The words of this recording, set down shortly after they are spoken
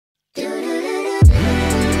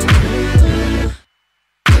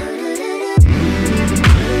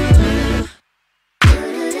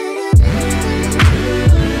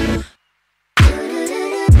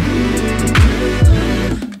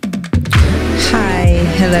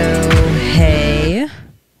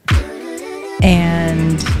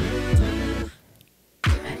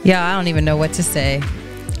Yeah, I don't even know what to say.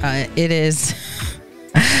 It is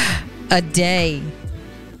a day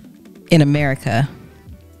in America.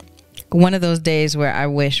 One of those days where I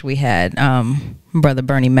wish we had Brother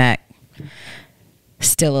Bernie Mac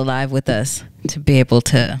still alive with us to be able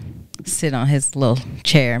to sit on his little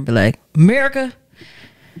chair and be like, America,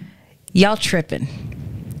 y'all tripping.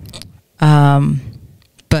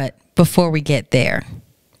 But before we get there,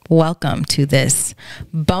 welcome to this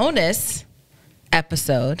bonus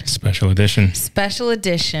episode. Special edition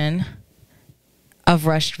of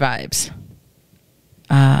Rushed Vibes.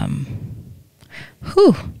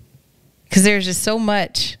 Because there's just so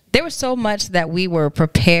much. There was so much that we were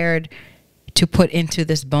prepared to put into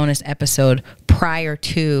this bonus episode prior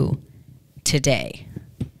to today.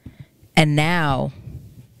 And now,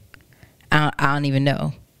 I don't even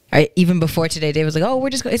know. Even before today, Dave was like, "Oh,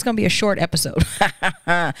 it's going to be a short episode."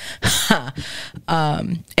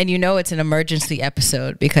 And you know it's an emergency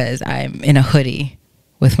episode because I'm in a hoodie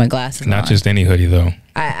with my glasses Not on. just any hoodie, though.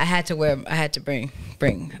 I had to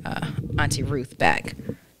bring Auntie Ruth back.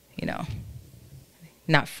 You know,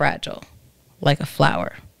 not fragile like a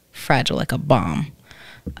flower, fragile like a bomb.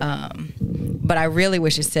 But I really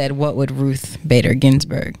wish it said, "What would Ruth Bader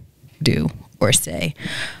Ginsburg do or say?"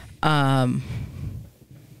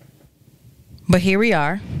 But here we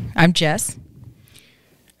are. I'm Jess.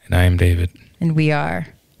 And I am David. And we are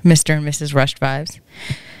Mr. and Mrs. Rushed Vibes,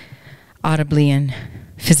 audibly and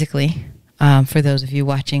physically, for those of you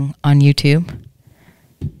watching on YouTube.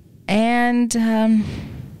 And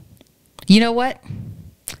you know what?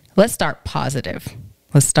 Let's start positive.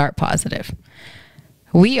 We started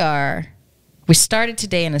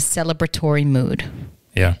today in a celebratory mood.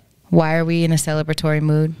 Yeah. Why are we in a celebratory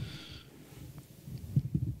mood?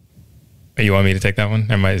 You want me to take that one?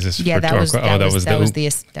 Is this that was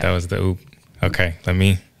the oop. Okay, let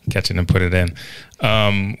me catch it and put it in.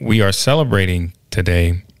 We are celebrating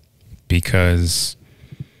today because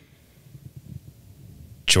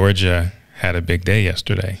Georgia had a big day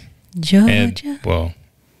yesterday. Georgia?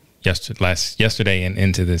 Yesterday and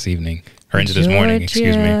into this evening, or into this morning,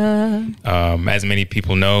 excuse me. As many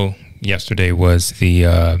people know, yesterday was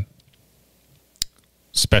the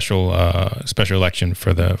special election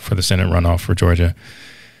for the Senate runoff for Georgia.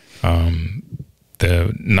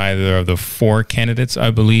 Neither of the four candidates,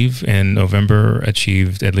 I believe, in November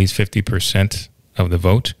achieved at least 50% of the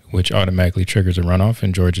vote, which automatically triggers a runoff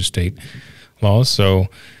in Georgia state laws. So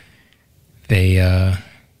they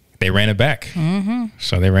ran it back. Mm-hmm.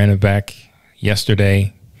 So they ran it back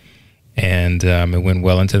yesterday, and it went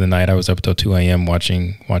well into the night. I was up till 2 a.m.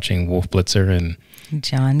 watching Wolf Blitzer and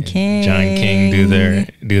John King do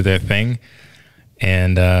their thing.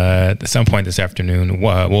 And at some point this afternoon,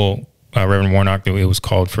 Reverend Warnock, it was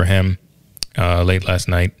called for him early this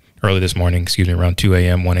morning, around 2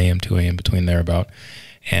 a.m., 1 a.m., 2 a.m., between there about.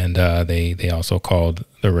 And they also called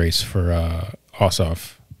the race for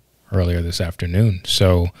Ossoff earlier this afternoon.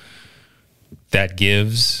 So that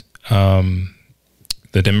gives the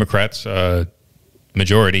Democrats a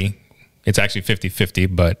majority. It's actually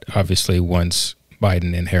 50-50, but obviously once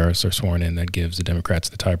Biden and Harris are sworn in, that gives the Democrats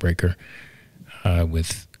the tiebreaker,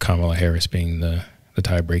 with Kamala Harris being the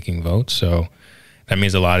tie-breaking vote. So that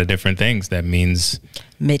means a lot of different things. That means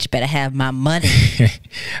Mitch better have my money.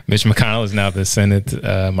 Mitch McConnell is now the Senate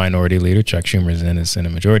minority leader. Chuck Schumer is in as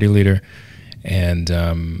Senate majority leader. And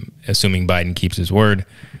assuming Biden keeps his word,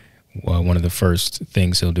 one of the first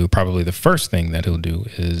things he'll do, probably the first thing that he'll do,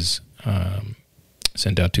 is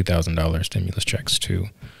send out $2,000 stimulus checks to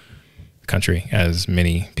country, as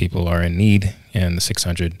many people are in need, and the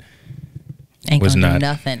 600 was not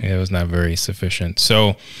nothing. It was not very sufficient.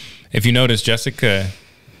 So if you notice, Jessica,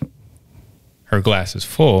 her glass is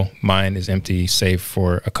full, mine is empty, save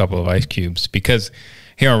for a couple of ice cubes, because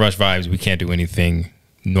here on Rush Vibes we can't do anything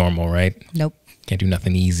normal, right? Nope. Can't do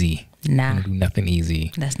nothing easy. Nah. Can't do nothing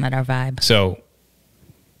easy. That's not our vibe. So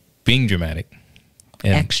being dramatic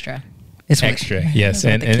and extra, yes,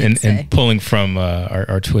 and pulling from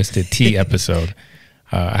our Twisted Tea episode,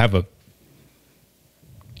 I have a.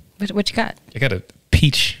 What you got? I got a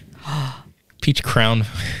peach crown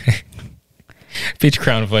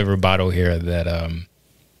flavor bottle here that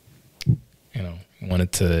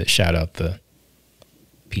wanted to shout out the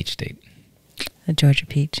peach state, the Georgia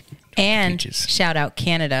peach, and shout out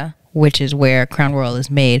Canada, which is where Crown Royal is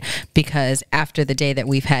made, because after the day that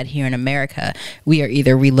we've had here in America, we are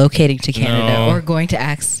either relocating to Canada or going to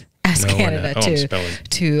ask Canada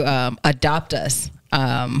to adopt us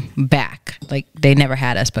back. Like, they never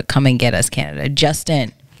had us, but come and get us, Canada.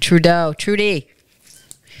 Justin Trudeau,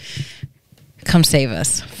 come save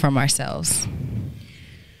us from ourselves.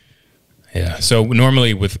 Yeah. So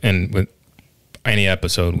normally with any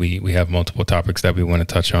episode, we have multiple topics that we want to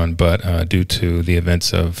touch on, but due to the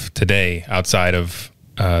events of today, outside of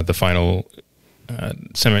the final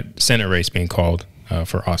Senate race being called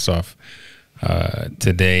for Ossoff,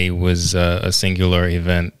 today was a singular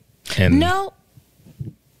event. And no,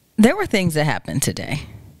 there were things that happened today.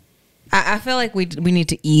 I feel like we need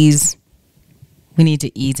to ease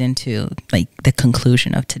into like the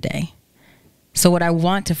conclusion of today. So what I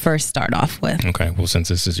want to first start off with. Okay. Well, since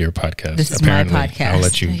this is your podcast, this is my podcast. I'll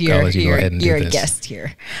let you go ahead and do this. You're a guest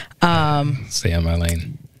here. Stay on my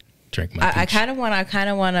lane. Drink my. I kind of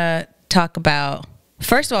want to talk about,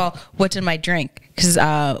 first of all, what's in my drink, because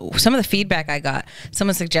some of the feedback I got,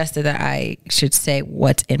 someone suggested that I should say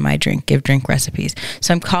what's in my drink, give drink recipes.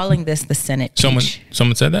 So I'm calling this the Senate Peach.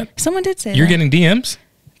 Someone said that? Someone did say You're that. getting DMs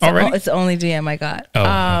already? It's the only DM I got.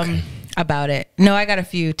 Okay. About it. No, I got a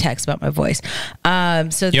few texts about my voice.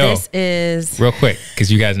 This is real quick,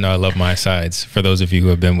 because you guys know I love my sides. For those of you who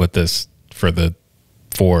have been with us for the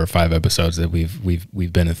 4 or 5 episodes that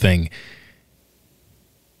we've been a thing,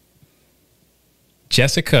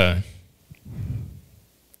 Jessica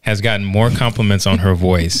has gotten more compliments on her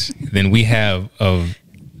voice than we have of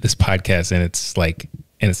this podcast in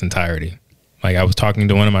its entirety. Like, I was talking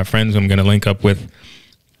to one of my friends who I'm going to link up with,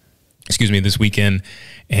 this weekend,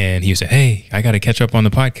 and he said, "Hey, I got to catch up on the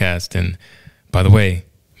podcast. And by the way,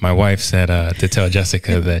 my wife said to tell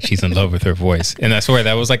Jessica that she's in love with her voice." And I swear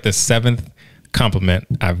that was like the 7th compliment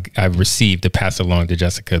I've received to pass along to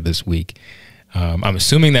Jessica this week. I'm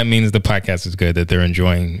assuming that means the podcast is good, that they're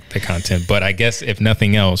enjoying the content. But I guess if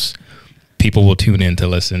nothing else, people will tune in to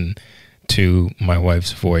listen to my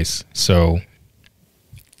wife's voice. So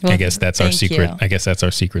I guess that's our secret. I guess that's our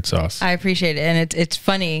secret sauce. I appreciate it. And it's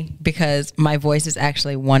funny because my voice is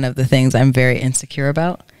actually one of the things I'm very insecure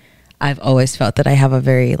about. I've always felt that I have a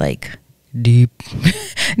very deep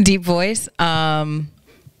voice.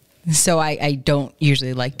 So I don't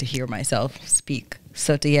usually like to hear myself speak.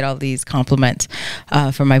 So to get all these compliments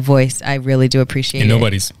for my voice, I really do appreciate it.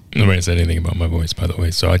 Nobody said anything about my voice, by the way.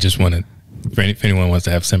 So I just want to, if anyone wants to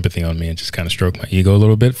have sympathy on me and just kind of stroke my ego a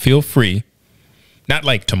little bit, feel free. Not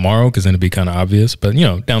like tomorrow, because then it'd be kind of obvious, but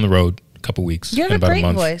down the road, a couple weeks, you have about a great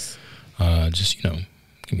month, voice. Just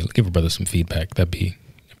give a brother some feedback. That'd be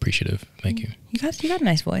appreciative. Thank you. You got a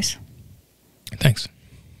nice voice. Thanks.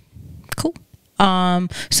 Cool.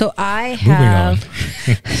 So I have,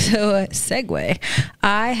 segue.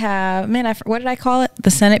 I have, what did I call it?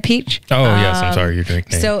 The Senate Peach. Oh, yes. I'm sorry. Your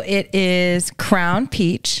drink name. So it is Crown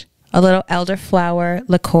Peach, a little elderflower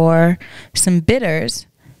liqueur, some bitters.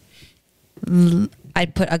 I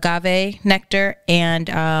put agave nectar and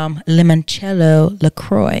limoncello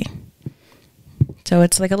LaCroix. So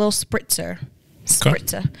it's like a little spritzer.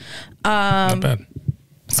 Okay. Not bad.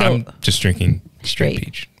 So I'm just drinking straight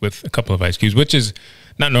peach with a couple of ice cubes, which is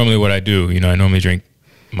not normally what I do. I normally drink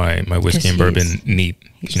my whiskey and bourbon neat,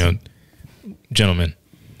 gentleman.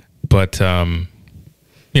 But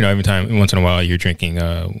every time, once in a while, you're drinking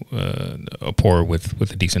a pour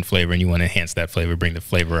with a decent flavor, and you want to enhance that flavor, bring the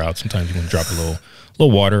flavor out. Sometimes you want to drop a little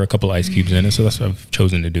water, a couple of ice cubes in it. So that's what I've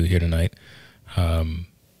chosen to do here tonight. And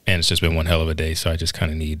it's just been one hell of a day, so I just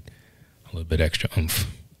kind of need a little bit extra oomph.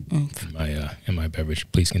 In my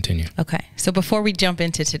beverage. Please continue. Okay. So before we jump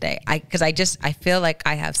into today, I feel like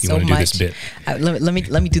I have so much. Do this bit? Let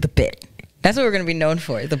me do the bit. That's what we're going to be known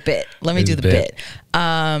for. The bit. Let me do the bit.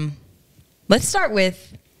 Let's start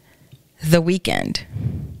with the weekend.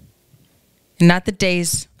 Not the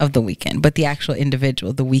days of the weekend, but the actual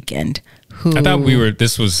individual, the weekend. I thought we were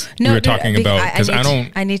talking about, because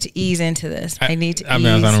I need to ease into this. I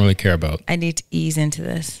don't really care about. I need to ease into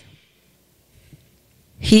this.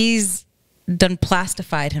 He's done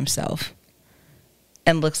plastified himself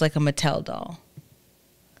and looks like a Mattel doll.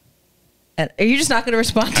 And are you just not going to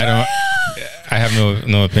respond? I have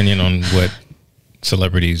no opinion on what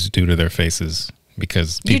celebrities do to their faces,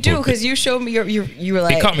 because you do, because you showed me you were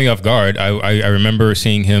like, it caught me off guard. I remember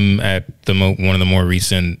seeing him at one of the more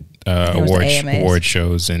recent award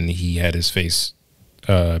shows, and he had his face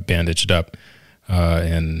bandaged up,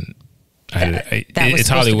 and it's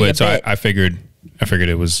Hollywood, so I figured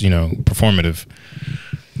it was, performative.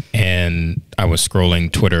 And I was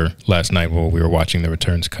scrolling Twitter last night while we were watching the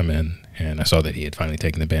returns come in, and I saw that he had finally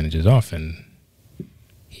taken the bandages off, and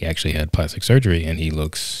he actually had plastic surgery, and he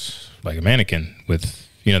looks like a mannequin with,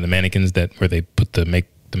 the mannequins where they put the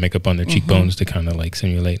makeup on their cheekbones to kind of like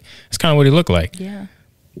simulate. It's kind of what he looked like. Yeah.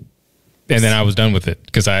 And then I was done with it,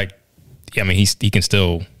 because he can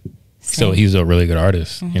still, he's a really good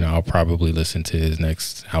artist. I'll probably listen to his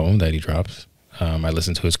next album that he drops. I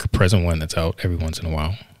listen to his present one that's out every once in a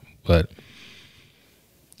while, But,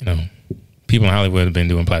 people in Hollywood have been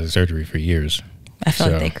doing plastic surgery for years. I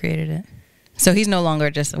feel like they created it. So he's no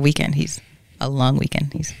longer just a weekend. He's a long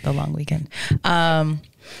weekend. He's the long weekend. And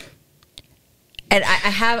I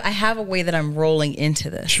have a way that I'm rolling into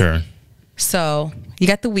this. Sure. So you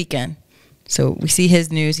got the weekend. So we see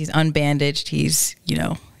his news. He's unbandaged. He's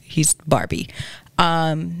Barbie.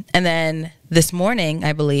 And then this morning,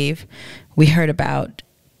 I believe, we heard about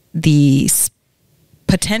the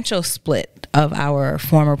potential split of our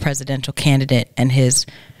former presidential candidate and his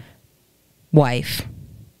wife,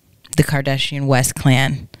 the Kardashian West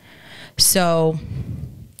clan. So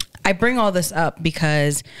I bring all this up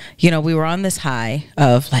because, we were on this high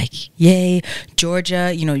of like, yay,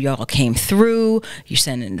 Georgia, y'all came through. You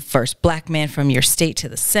sent in the first black man from your state to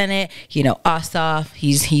the Senate. Ossoff,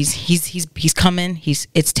 he's coming.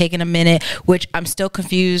 It's taken a minute, which I'm still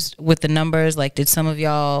confused with the numbers. Like, did some of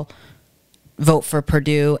y'all vote for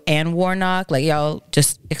Perdue and Warnock? Like, y'all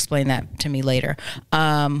just explain that to me later.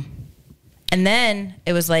 And then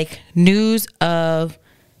it was like news of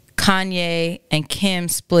Kanye and Kim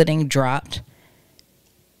splitting dropped,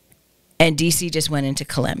 and DC just went into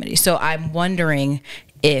calamity. So I'm wondering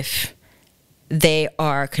if they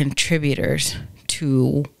are contributors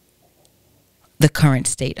to the current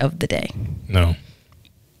state of the day. No.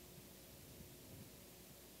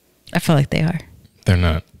 I feel like they are. They're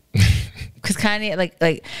not. Because Kanye, like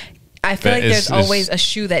I feel like there's always a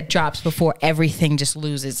shoe that drops before everything just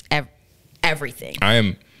loses everything. I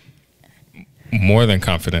am more than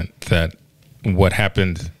confident that what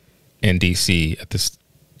happened in D.C. at the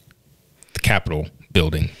Capitol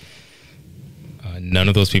building, none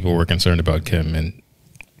of those people were concerned about Kim and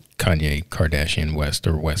Kanye Kardashian West,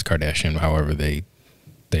 or West Kardashian, however they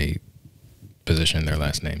position their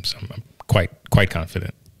last names. I'm quite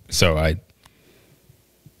confident. So I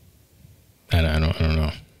don't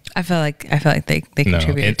know. I feel like they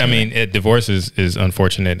contributed. No, divorce is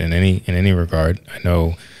unfortunate in any regard. I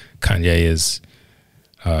know Kanye is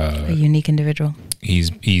a unique individual.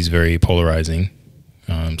 He's very polarizing.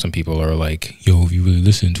 Some people are like, yo, if you really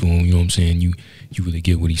listen to him, you know what I'm saying, you really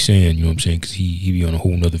get what he's saying, you know what I'm saying, because he be on a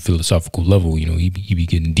whole nother philosophical level, he be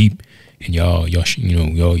getting deep, and y'all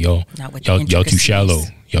too shallow.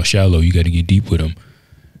 Y'all shallow. You got to get deep with him.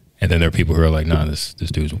 And then there are people who are like, nah, this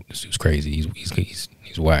dude's crazy.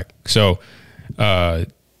 He's whack. So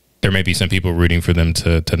there may be some people rooting for them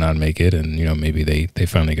to not make it, and maybe they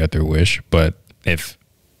finally got their wish. But if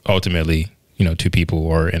ultimately two people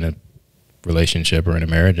are in a relationship or in a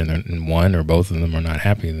marriage, and one or both of them are not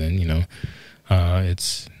happy, then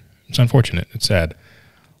it's unfortunate. It's sad.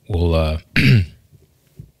 We'll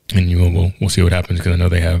we'll see what happens, because I know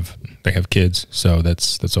they have kids, so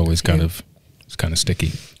that's always kind of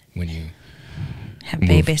sticky when you have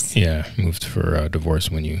babies. Yeah, moved for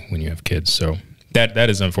divorce when you have kids. So that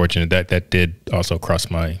is unfortunate. That did also cross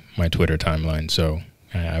my Twitter timeline. So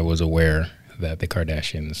I was aware that the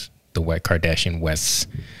Kardashians, the Kardashian Wests,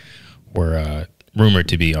 were rumored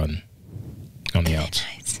to be on the outs.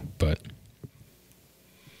 Nice. But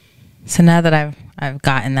so now that I've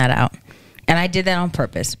gotten that out, and I did that on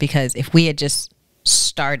purpose, because if we had just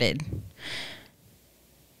started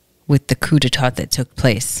with the coup d'etat that took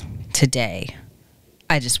place today,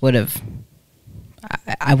 I just would have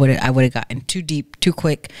gotten too deep too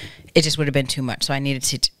quick. It just would have been too much. So I needed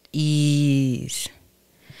to ease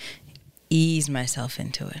myself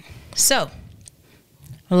into it. So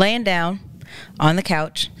laying down on the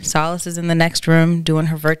couch, Solace is in the next room doing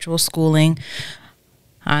her virtual schooling.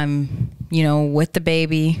 I'm with the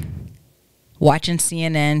baby, watching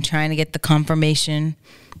CNN, trying to get the confirmation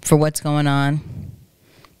for what's going on.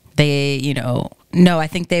 They I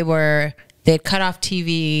think they had cut off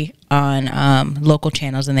TV on local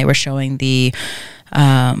channels, and they were showing the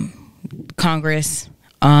Congress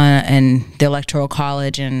and the Electoral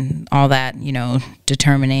College and all that,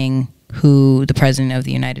 determining who the president of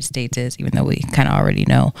the United States is, even though we kind of already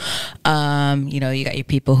know. You got your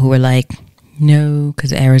people who were like, no,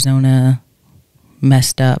 because Arizona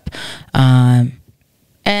messed up.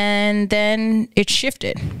 And then it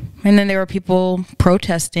shifted. And then there were people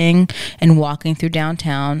protesting and walking through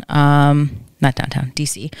downtown, not downtown,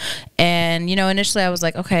 DC. And, initially I was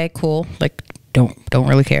like, okay, cool. Like, don't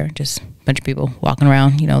really care. Just a bunch of people walking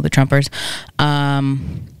around, the Trumpers.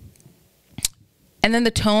 And then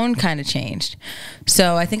the tone kind of changed.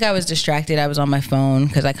 So I think I was distracted. I was on my phone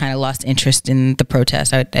because I kind of lost interest in the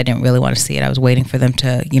protest. I didn't really want to see it. I was waiting for them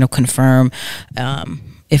to, confirm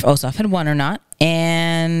if Ossoff had won or not.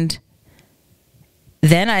 And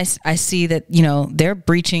then I see that, they're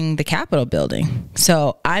breaching the Capitol building.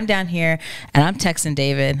 So I'm down here and I'm texting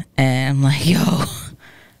David and I'm like, yo,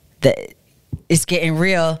 that it's getting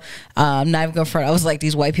real. I'm not even going front. I was like,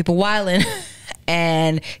 these white people wilding.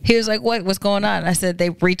 And he was like, what's going on? And I said, they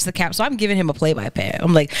breached the Capitol. So I'm giving him a play-by-play.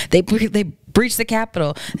 I'm like, they breached the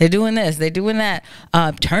Capitol. They're doing this. They're doing that.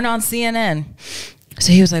 Turn on CNN.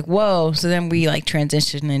 So he was like, whoa. So then we like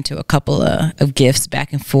transitioned into a couple of gifts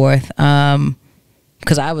back and forth.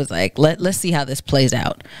 Because I was like, let's see how this plays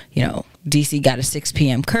out. You know, DC got a 6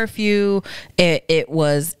 p.m. curfew. It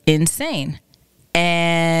was insane.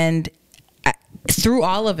 And through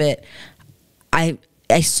all of it, I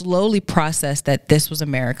slowly processed that this was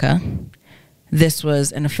America. This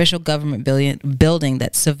was an official government building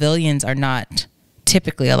that civilians are not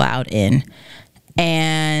typically allowed in.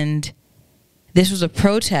 And this was a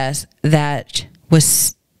protest that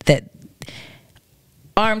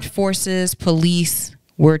armed forces, police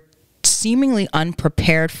were seemingly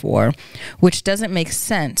unprepared for, which doesn't make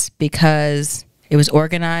sense because it was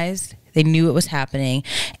organized. They knew it was happening.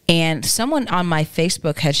 And someone on my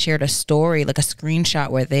Facebook had shared a story, like a screenshot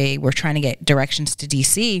where they were trying to get directions to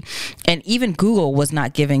DC, and even Google was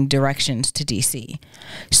not giving directions to DC.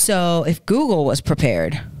 So if Google was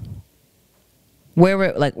prepared, where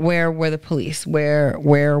were the police?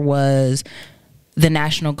 Where was the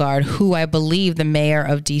National Guard, who I believe the mayor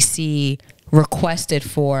of DC requested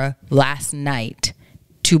for last night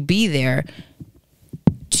to be there,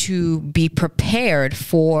 to be prepared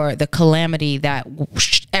for the calamity that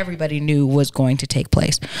everybody knew was going to take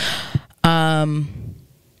place. And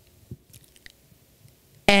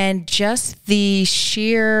just the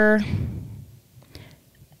sheer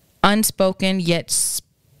unspoken yet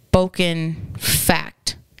spoken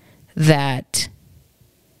fact that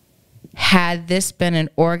had this been an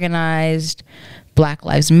organized Black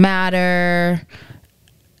Lives Matter,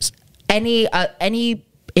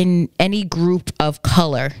 in any group of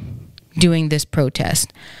color doing this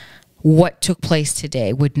protest, what took place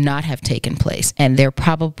today would not have taken place, and there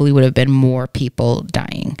probably would have been more people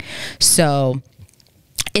dying. So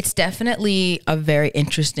it's definitely a very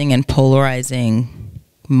interesting and polarizing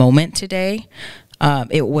moment today.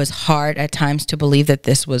 It was hard at times to believe that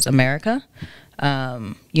this was America.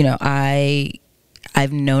 You know, I've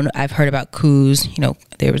heard about coups. You know,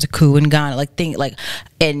 there was a coup in Ghana.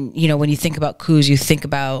 And you know, when you think about coups, you think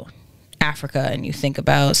about Africa, and you think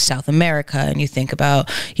about South America, and you think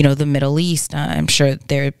about, you know, the Middle East. I'm sure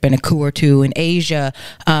there had been a coup or two in Asia,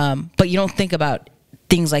 but you don't think about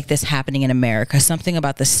things like this happening in America. Something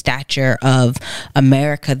about the stature of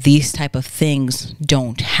America, these type of things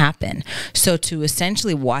don't happen. So to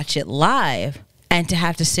essentially watch it live, and to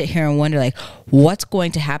have to sit here and wonder, like, what's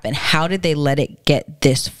going to happen? How did they let it get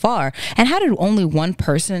this far? And how did only one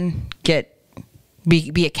person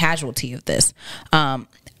be a casualty of this?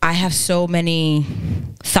 I have so many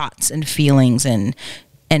thoughts and feelings and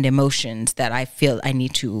emotions that I feel I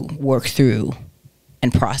need to work through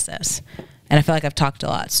and process. And I feel like I've talked a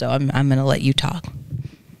lot, so I'm going to let you talk.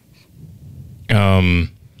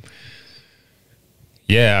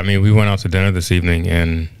 Yeah, I mean, we went out to dinner this evening,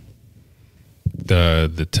 and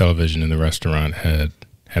the television in the restaurant had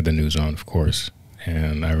the news on, of course.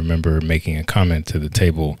 And I remember making a comment to the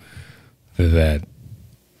table that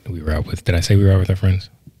we were out with. Did I say we were out with our friends?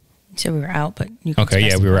 You said we were out, but you can okay,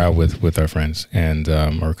 yeah, we were out with our friends, and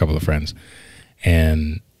or a couple of friends.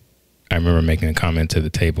 And I remember making a comment to the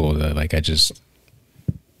table that, like, I've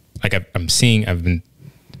been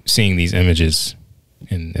seeing these images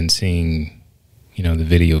and seeing, you know, the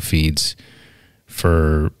video feeds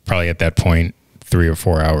for probably at that point 3 or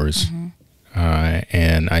 4 hours. Mm-hmm.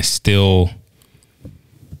 And I still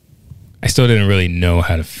didn't really know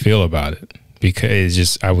how to feel about it, because it's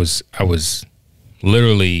just, I was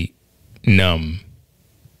literally numb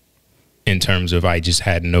in terms of I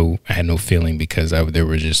had no feeling, because there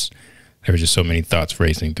were just so many thoughts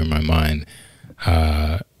racing through my mind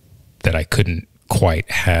that I couldn't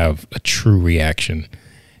quite have a true reaction.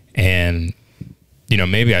 And, you know,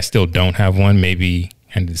 maybe I still don't have one. Maybe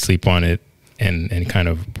I need to sleep on it and kind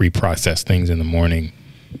of reprocess things in the morning.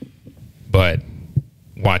 But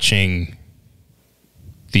watching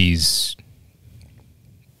these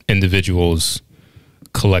individuals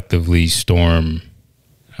collectively storm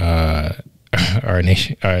our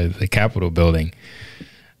nation, the Capitol building,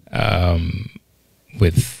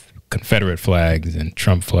 with Confederate flags and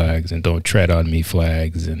Trump flags and "Don't Tread on Me"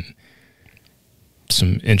 flags, and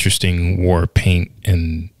some interesting war paint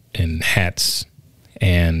and hats,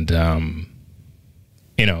 and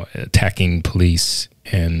you know, attacking police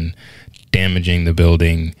and damaging the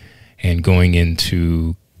building, and going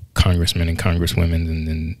into congressmen and congresswomen, and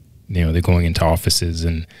then, you know, they're going into offices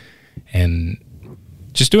and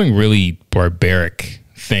just doing really barbaric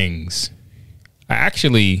things. I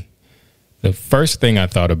actually the first thing I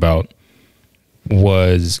thought about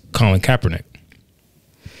was Colin Kaepernick.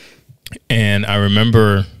 And I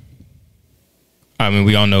remember, I mean,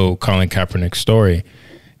 we all know Colin Kaepernick's story.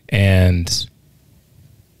 And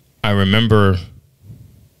I remember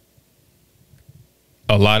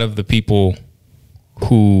a lot of the people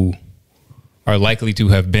who are likely to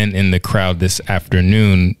have been in the crowd this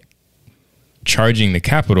afternoon charging the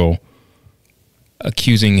Capitol,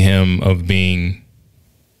 accusing him of being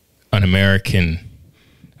un-American,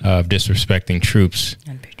 of disrespecting troops.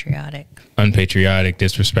 Unpatriotic,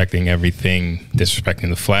 disrespecting everything, disrespecting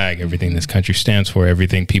the flag, everything this country stands for,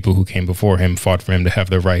 everything people who came before him fought for him to have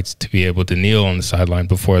the rights to be able to kneel on the sideline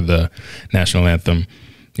before the national anthem,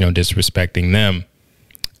 you know, disrespecting them.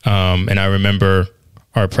 And I remember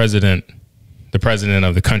our president, the president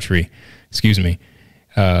of the country, excuse me,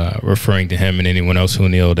 referring to him and anyone else who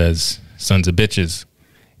kneeled as sons of bitches.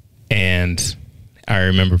 And I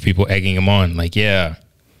remember people egging him on, like, yeah,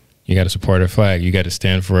 you got to support our flag. You got to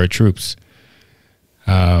stand for our troops.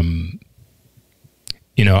 You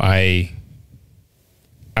know, I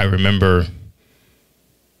remember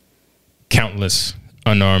countless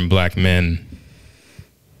unarmed black men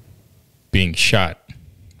being shot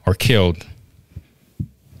or killed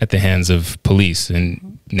at the hands of police.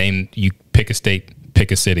 And you pick a state,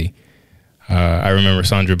 pick a city. I remember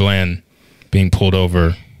Sandra Bland being pulled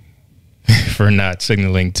over for not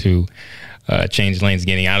signaling to change lanes,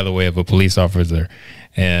 getting out of the way of a police officer,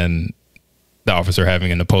 and the officer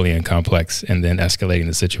having a Napoleon complex and then escalating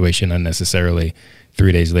the situation unnecessarily.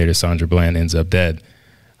 3 days later, Sandra Bland ends up dead.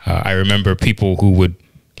 I remember people who are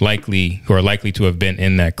likely to have been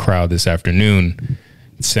in that crowd this afternoon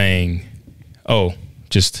saying, oh,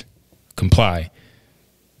 just comply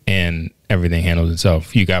and everything handles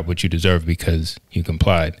itself. You got what you deserve because you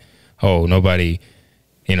complied. Oh, nobody,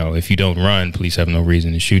 you know, if you don't run, police have no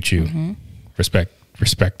reason to shoot you. Mm-hmm.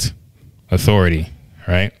 Respect authority,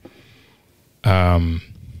 right?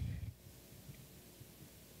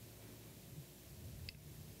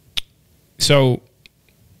 So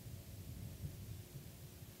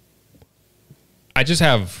I just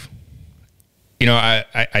have, you know,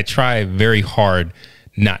 I try very hard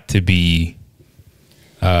not to be,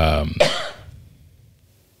 I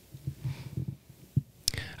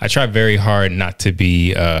try very hard not to be,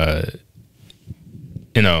 you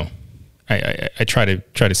know, I try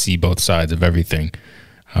to see both sides of everything.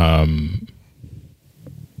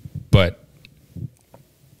 But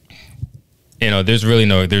you know, there's really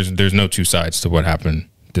there's no two sides to what happened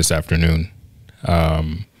this afternoon.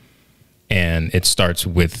 And it starts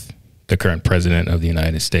with the current president of the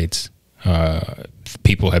United States.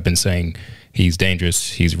 People have been saying he's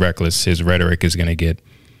dangerous, he's reckless, his rhetoric is going to get,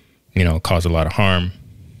 you know, cause a lot of harm,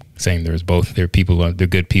 saying there are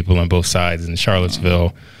good people on both sides in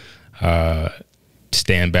Charlottesville.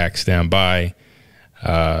 Stand back, stand by.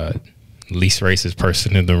 Least racist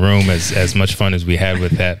person in the room. As much fun as we had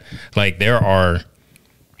with that, like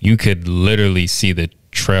you could literally see the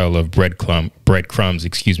trail of breadcrumbs,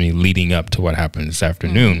 leading up to what happened this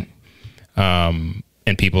afternoon. And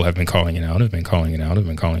people have been calling it out,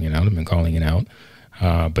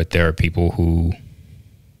 but there are people who,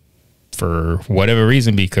 for whatever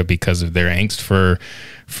reason, because of their angst for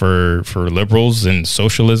liberals and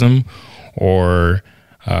socialism or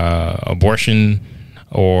abortion,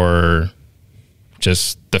 or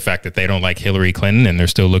just the fact that they don't like Hillary Clinton and they're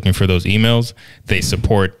still looking for those emails, they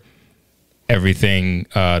support everything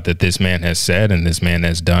that this man has said and this man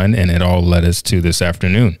has done, and it all led us to this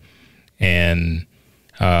afternoon. And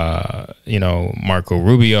you know, Marco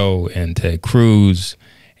Rubio and Ted Cruz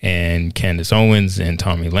and Candace Owens and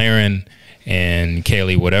Tommy Lahren and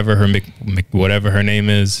Kaylee, whatever her name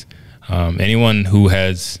is, anyone who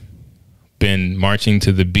has been marching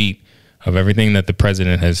to the beat of everything that the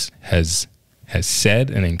president has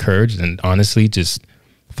said and encouraged and honestly just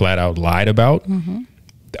flat out lied about,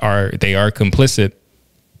 they are complicit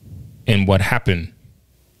in what happened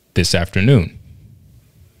this afternoon.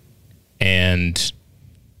 And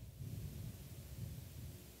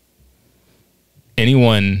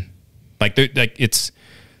anyone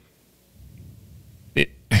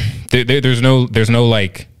there's no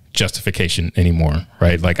like justification anymore,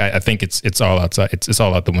 right? Like I think it's all outside. It's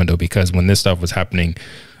all out the window, because when this stuff was happening,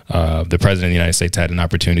 the president of the United States had an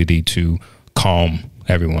opportunity to calm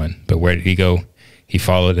everyone. But where did he go? He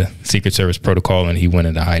followed the Secret Service protocol and he went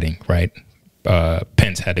into hiding, right?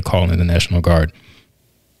 Pence had to call in the National Guard.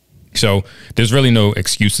 So there's really no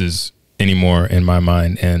excuses anymore in my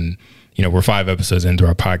mind. And we're 5 episodes into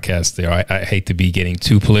our podcast. I hate to be getting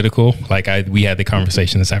too political. Like we had the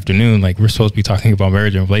conversation this afternoon. Like we're supposed to be talking about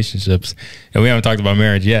marriage and relationships, and we haven't talked about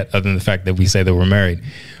marriage yet, other than the fact that we say that we're married.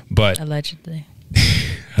 But allegedly,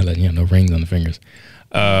 no rings on the fingers.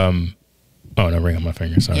 No ring on my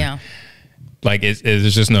finger. Sorry. Yeah. Like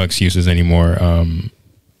there's just no excuses anymore.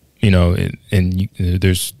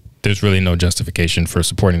 There's really no justification for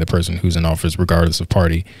supporting the person who's in office, regardless of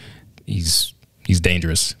party. He's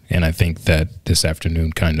dangerous, and I think that this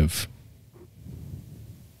afternoon kind of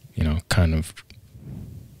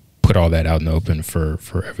put all that out in the open for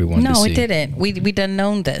everyone to see. No, it didn't. We done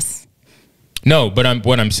known this. No, but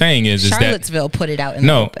what I'm saying is Charlottesville put it out in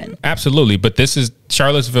the open. Absolutely. But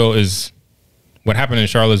Charlottesville is what happened in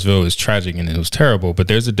Charlottesville is tragic and it was terrible. But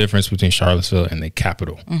there's a difference between Charlottesville and the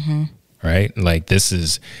Capitol, right? Like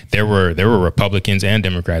there were Republicans and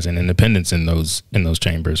Democrats and independents in those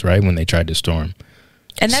chambers, right? When they tried to storm,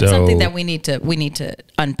 and that's something that we need to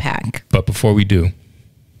unpack. But before we do,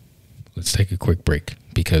 let's take a quick break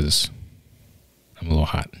because I'm a little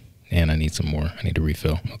hot and I need some more. I need to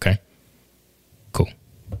refill. Okay. Cool.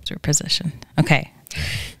 It's your position. Okay.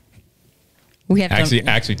 We have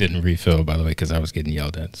actually didn't refill, by the way, because I was getting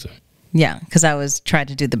yelled at. So yeah, because I was trying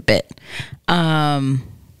to do the bit.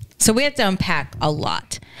 So we have to unpack a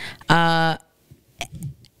lot.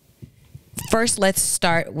 First, let's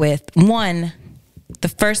start with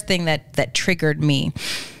the first thing that triggered me.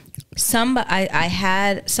 Someone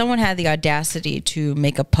had the audacity to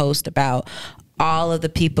make a post about all of the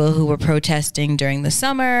people who were protesting during the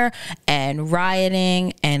summer and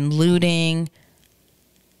rioting and looting.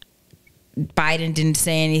 Biden didn't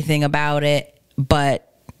say anything about it,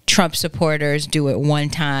 but Trump supporters do it one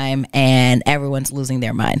time and everyone's losing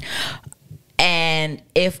their mind. And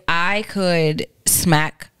if I could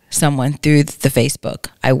smack someone through the Facebook,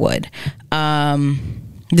 I would.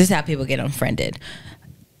 This is how people get unfriended.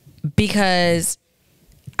 Because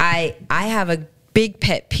I have a big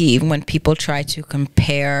pet peeve when people try to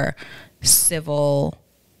compare civil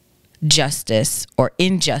justice or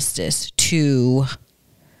injustice to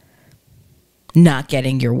not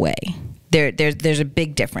getting your way. There's a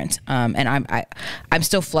big difference, and I'm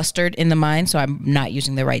still flustered in the mind, so I'm not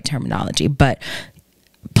using the right terminology. But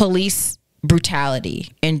police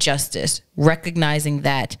brutality, injustice, recognizing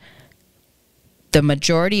that the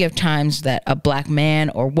majority of times that a black man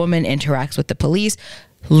or woman interacts with the police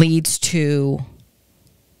leads to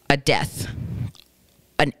a death,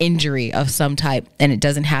 an injury of some type, and it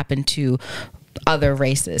doesn't happen to other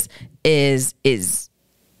races, is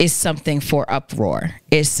something for uproar,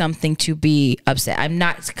 is something to be upset. I'm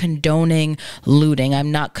not condoning looting.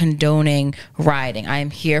 I'm not condoning rioting. I am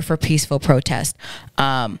here for peaceful protest.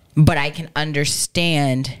 But I can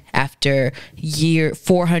understand after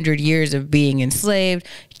 400 years of being enslaved,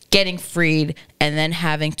 getting freed, and then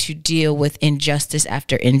having to deal with injustice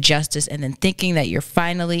after injustice, and then thinking that you're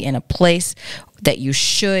finally in a place that you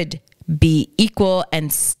should be equal,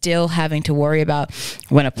 and still having to worry about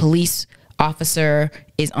when a police officer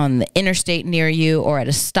is on the interstate near you or at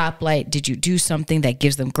a stoplight, did you do something that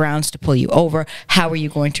gives them grounds to pull you over? How are you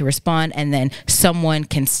going to respond? And then someone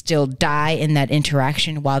can still die in that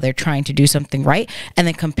interaction while they're trying to do something right, and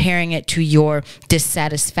then comparing it to your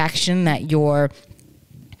dissatisfaction that your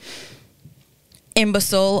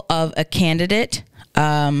imbecile of a candidate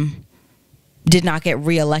did not get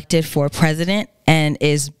reelected for president and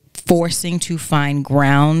is forcing to find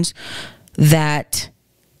grounds that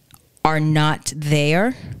are not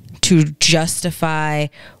there to justify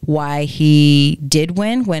why he did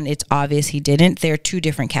win when it's obvious he didn't. They're two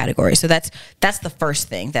different categories. So that's the first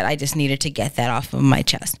thing that I just needed to get that off of my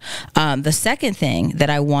chest. The second thing that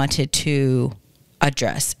I wanted to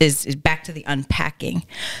address is back to the unpacking.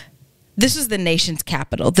 This is the nation's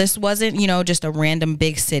capital. This wasn't, just a random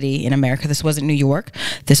big city in America. This wasn't New York.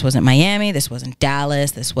 This wasn't Miami. This wasn't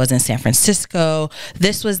Dallas. This wasn't San Francisco.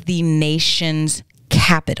 This was the nation's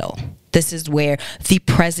capital. This is where the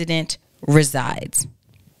president resides.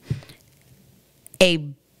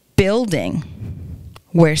 A building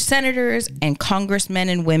where senators and congressmen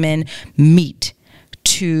and women meet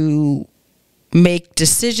to make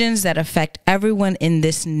decisions that affect everyone in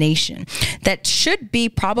this nation, that should be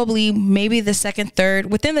probably maybe the second, third,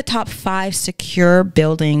 within the top 5 secure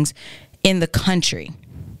buildings in the country,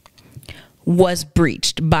 was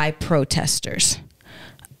breached by protesters.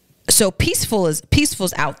 So peaceful's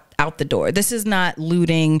out the door. This is not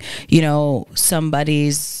looting,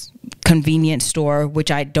 somebody's convenience store, which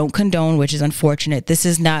I don't condone, which is unfortunate. This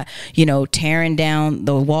is not, tearing down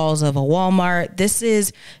the walls of a Walmart. This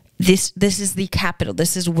is the capital.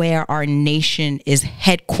 This is where our nation is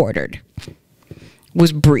headquartered.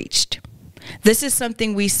 Was breached. This is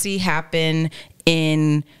something we see happen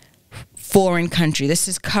in foreign country. This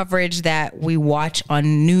is coverage that we watch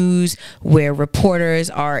on news where reporters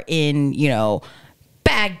are in,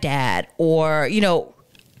 Baghdad or,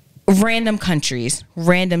 random countries,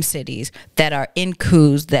 random cities that are in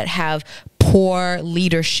coups, that have poor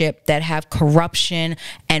leadership, that have corruption,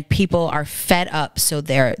 and people are fed up, so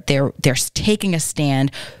they're taking a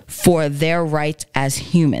stand for their rights as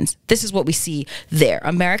humans. This is what we see there.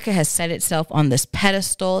 America has set itself on this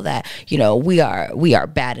pedestal that, we are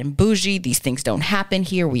bad and bougie. These things don't happen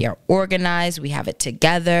here. We are organized. We have it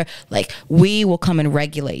together. Like, we will come and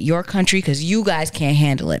regulate your country because you guys can't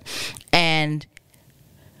handle it. And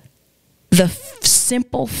the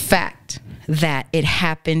simple fact that it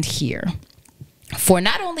happened here, for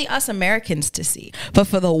not only us Americans to see, but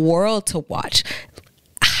for the world to watch,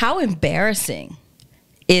 how embarrassing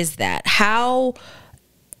is that? How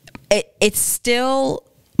it's still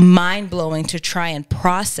mind-blowing to try and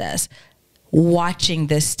process watching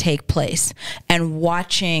this take place and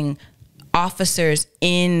watching officers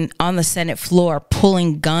on the Senate floor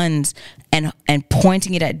pulling guns and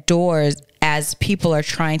pointing it at doors as people are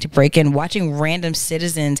trying to break in, watching random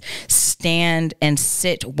citizens stand and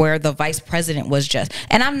sit where the vice president was just.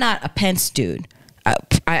 And I'm not a Pence dude.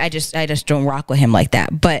 I just don't rock with him like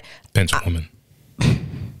that. But Pence woman.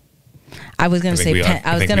 I was going to say Pence.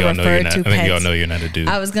 I was going to refer to Pence. I think we all know you're not a dude.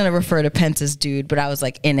 I was going to refer to Pence as dude, but I was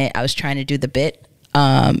like in it. I was trying to do the bit.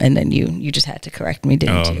 And then you just had to correct me,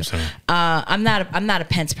 didn't you? I'm sorry. I'm not a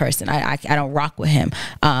Pence person. I don't rock with him.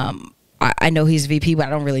 I know he's VP, but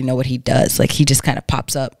I don't really know what he does. Like, he just kind of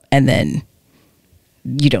pops up and then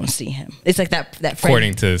you don't see him. It's like that friend.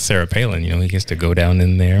 According to Sarah Palin, he gets to go down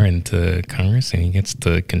in there into Congress and he gets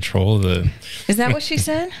to control the. Is that what she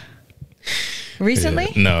said?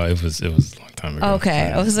 Recently? No, it was a long time ago.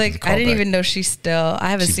 Okay, I was like, I didn't even know she's still.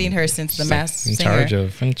 I haven't seen her since the Masked Singer.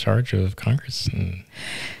 In charge of Congress.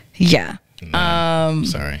 Yeah.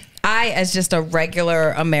 Sorry. I, as just a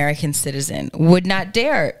regular American citizen, would not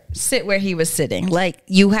dare sit where he was sitting. Like,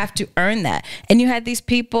 you have to earn that. And you had these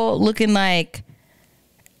people looking like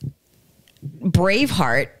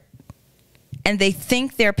Braveheart, and they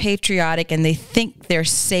think they're patriotic and they think they're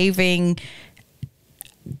saving.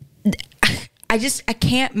 I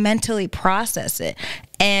can't mentally process it.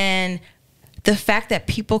 And the fact that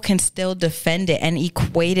people can still defend it and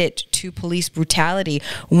equate it to police brutality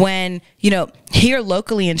when, here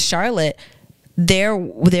locally in Charlotte, there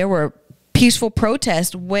were peaceful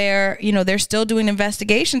protests where, they're still doing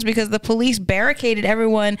investigations because the police barricaded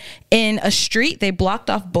everyone in a street. They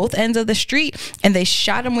blocked off both ends of the street and they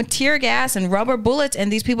shot them with tear gas and rubber bullets,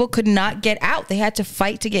 and these people could not get out. They had to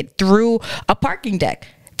fight to get through a parking deck.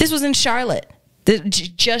 This was in Charlotte.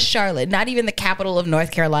 Just Charlotte, not even the capital of North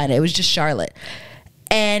Carolina. It was just Charlotte.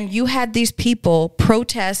 And you had these people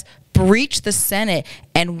protest, breach the Senate,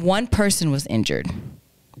 and one person was injured.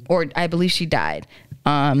 Or I believe she died.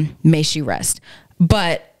 May she rest.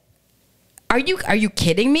 But are you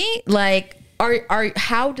kidding me? Like,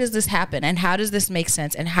 how does this happen? And how does this make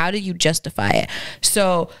sense? And how do you justify it?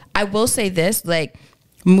 So I will say this, like,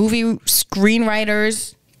 movie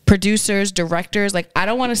screenwriters, producers, directors, like, I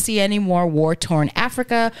don't want to see any more war-torn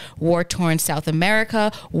Africa, war-torn South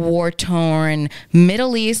America, war-torn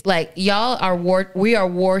Middle East. Like, we are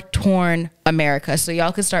war-torn America. So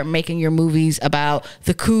y'all can start making your movies about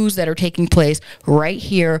the coups that are taking place right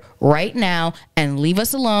here, right now, and leave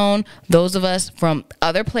us alone, those of us from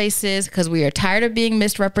other places, because we are tired of being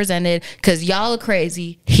misrepresented, because y'all are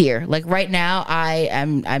crazy here. Like, right now,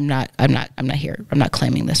 I'm not here. I'm not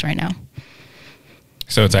claiming this right now.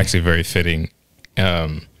 So it's actually very fitting,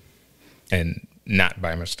 and not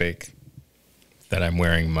by mistake, that I'm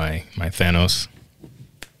wearing my Thanos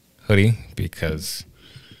hoodie, because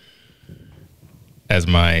as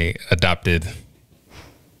my adopted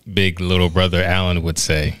big little brother Alan would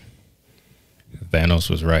say, Thanos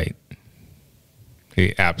was right.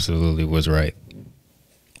 He absolutely was right.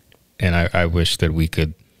 And I wish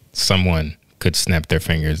that someone could snap their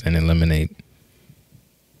fingers and eliminate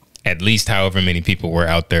at least however many people were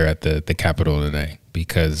out there at the Capitol today,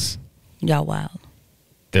 because y'all wild.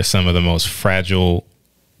 They're some of the most fragile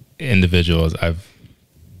individuals I've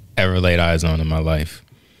ever laid eyes on in my life,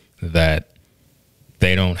 that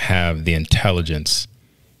they don't have the intelligence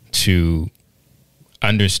to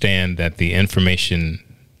understand that the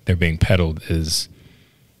information they're being peddled is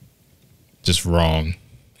just wrong.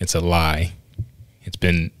 It's a lie. It's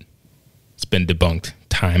been debunked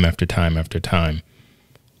time after time after time.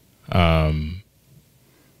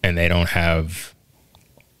 And they don't have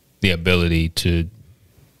the ability to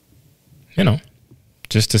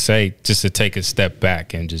just to take a step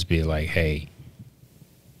back and just be like, hey,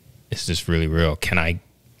 is this really real? Can I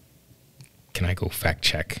go fact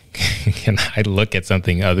check? Can I look at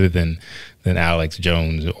something other than Alex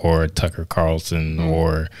Jones or Tucker Carlson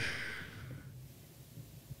or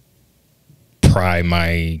pry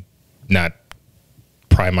my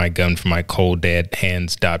gun from my cold dead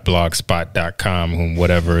hands.blogspot.com, whom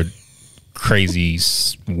whatever crazy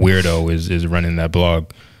weirdo is running that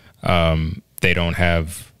blog. They don't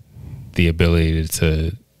have the ability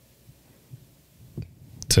to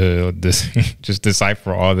just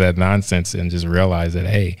decipher all that nonsense and just realize that,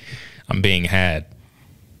 hey, I'm being had.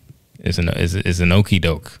 Is an okie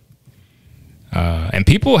doke. And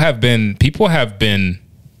people have been.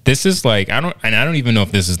 This is like, I don't even know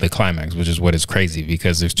if this is the climax, which is what is crazy,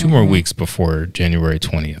 because there's 2 more weeks before January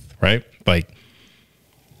 20th, right? Like,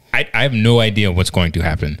 I have no idea what's going to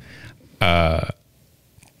happen. Yeah,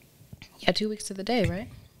 2 weeks to the day, right?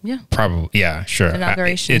 Yeah. Probably. Yeah, sure.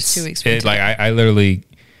 Inauguration is 2 weeks from today. Like, I literally,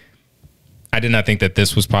 I did not think that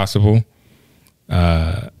this was possible.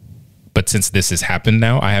 But since this has happened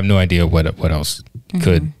now, I have no idea what else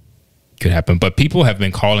could happen. But people have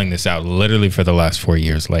been calling this out literally for the last 4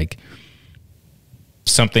 years. Like,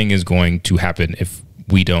 something is going to happen if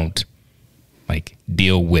we don't like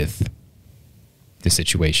deal with the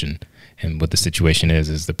situation. And what the situation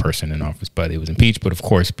is the person in office. But it was impeached. But of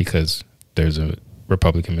course, because there's a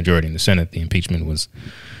Republican majority in the Senate, the impeachment was,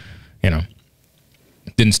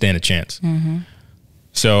 didn't stand a chance.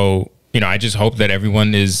 So, I just hope that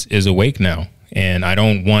everyone is awake now. And I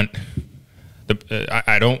don't want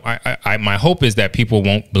my hope is that people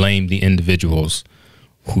won't blame the individuals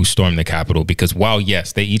who stormed the Capitol, because while,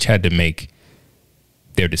 yes, they each had to make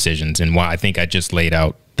their decisions, and while I think I just laid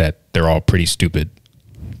out that they're all pretty stupid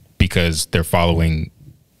because they're following,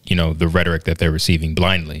 the rhetoric that they're receiving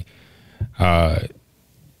blindly.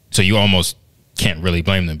 So you almost can't really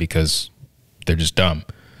blame them because they're just dumb.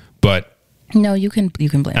 But no, you can blame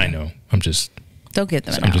them. I know. Don't give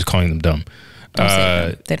them. I'm just calling them dumb. Don't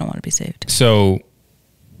save them. They don't want to be saved. So,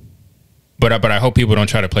 but I hope people don't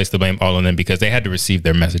try to place the blame all on them, because they had to receive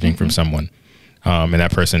their messaging from someone, and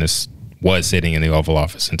that person was sitting in the Oval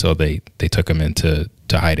Office until they took him into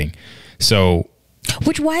hiding. So,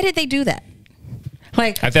 why did they do that?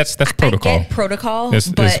 Like, that's protocol. I get protocol, that's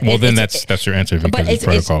your answer, because it's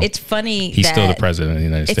protocol. It's funny. He's still the president of the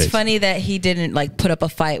United States. It's funny that he didn't like put up a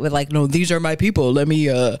fight with like, no, these are my people. Let me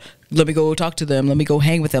go talk to them. Let me go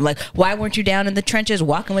hang with them. Like, why weren't you down in the trenches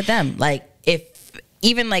walking with them? Like, if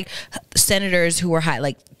even like senators who were high,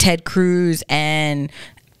 like Ted Cruz and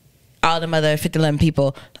all them other 51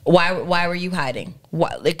 people, why were you hiding?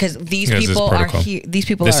 Why? Because these people are here. These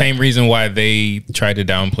people the are same reason why they tried to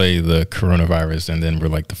downplay the coronavirus and then were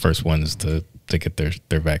like the first ones to get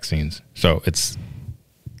their vaccines. So it's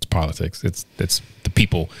politics. It's the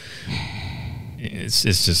people.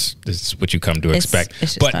 It's what you come to expect.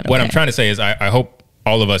 It's but what I'm trying to say is I hope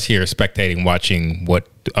all of us here spectating, watching what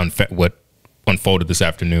unfolded this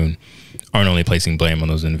afternoon, aren't only placing blame on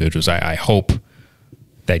those individuals. I hope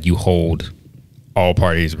that you hold all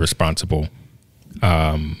parties responsible.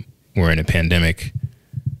 We're in a pandemic.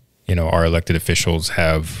 Our elected officials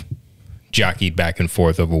have jockeyed back and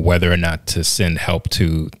forth over whether or not to send help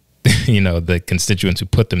to, the constituents who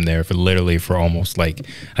put them there for almost like,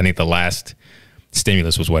 I think the last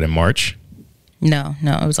stimulus was in March? No,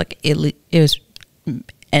 it was like, it was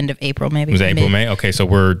end of April, maybe. Was it April, May? Okay, so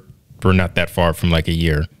we're not that far from like a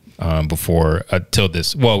year before, till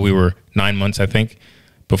this. Well, we were 9 months, I think,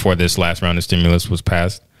 before this last round of stimulus was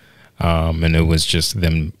passed. And it was just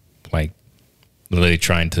them like literally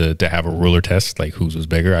trying to have a ruler test, like whose was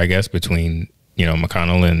bigger, I guess, between,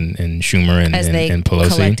 McConnell and Schumer and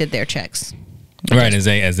Pelosi. Collected their checks. Right,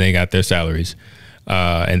 as they got their salaries.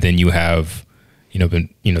 And then you have,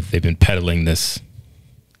 they've been peddling this,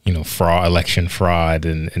 election fraud.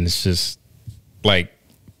 And it's just like,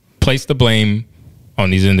 place the blame on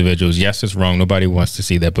these individuals. Yes, it's wrong. Nobody wants to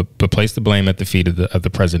see that, but place the blame at the feet of the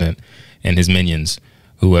president and his minions,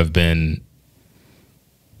 who have been,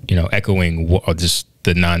 echoing just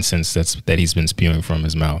the nonsense that he's been spewing from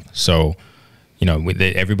his mouth. So,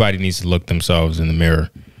 everybody needs to look themselves in the mirror,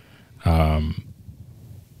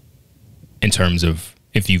 in terms of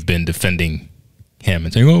if you've been defending him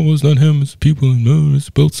and saying, "Oh, well, it's not him, it's people, and it's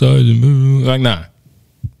both sides," and like, nah.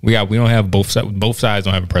 We don't have both sides. Both sides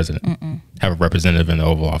don't have a president. Have a representative in the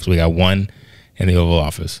Oval Office. We got one in the Oval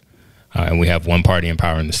Office, and we have one party in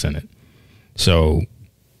power in the Senate. So,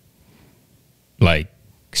 like,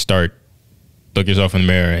 look yourself in the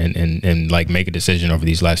mirror and like make a decision over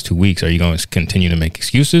these last 2 weeks. Are you going to continue to make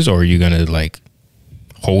excuses, or are you going to like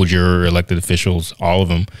hold your elected officials, all of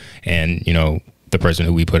them, and, you know, the person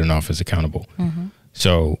who we put in office accountable.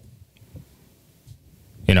 So,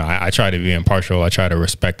 you know, I try to be impartial. I try to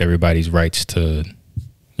respect everybody's rights to,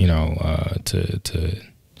 you know, to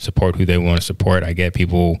support who they want to support. I get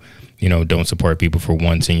people, you know, don't support people for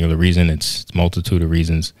one singular reason. It's a multitude of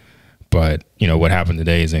reasons. But, you know, what happened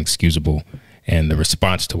today is inexcusable. And the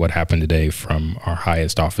response to what happened today from our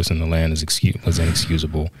highest office in the land was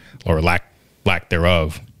inexcusable, or lack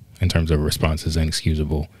thereof in terms of response is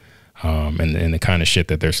inexcusable. And the kind of shit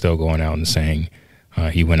that they're still going out and saying.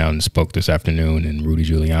 He went out and spoke this afternoon, and Rudy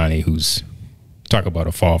Giuliani, who's talk about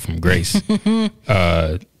a fall from grace. He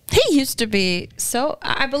used to be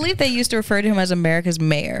I believe they used to refer to him as America's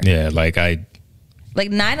mayor. Yeah, like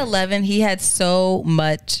 9/11, he had so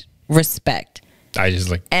much respect. I just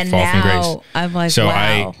like and fall from now grace. I'm like, so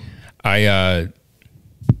wow. I'm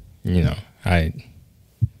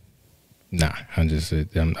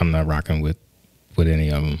not rocking with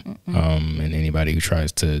any of them, and anybody who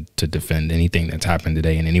tries to defend anything that's happened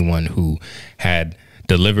today, and anyone who had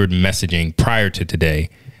delivered messaging prior to today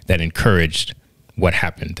that encouraged what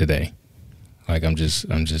happened today. Like I'm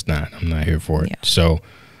not here for it. Yeah. So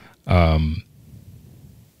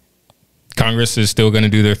Congress is still going to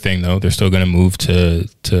do their thing, though. They're still going to move to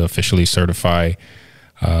officially certify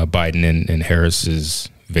Biden and Harris's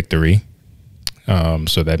victory.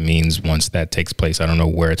 So that means once that takes place, I don't know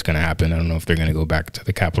where it's going to happen. I don't know if they're going to go back to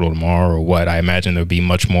the Capitol tomorrow or what. I imagine there'll be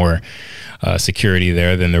much more security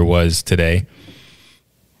there than there was today.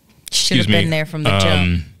 Should have been there from the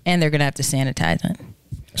jump. And they're going to have to sanitize it.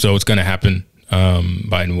 So it's going to happen.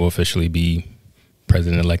 Biden will officially be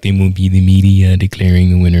president-elect. It won't be the media declaring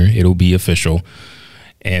the winner. It'll be official.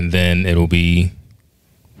 And then we'll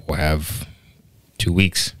have 2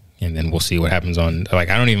 weeks. And then we'll see what happens on, like,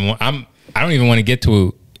 I don't even want to get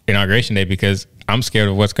to Inauguration Day because I'm scared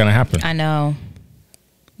of what's going to happen. I know.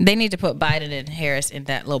 They need to put Biden and Harris in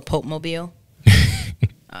that little Pope mobile,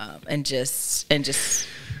 and just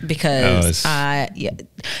because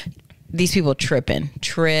these people tripping.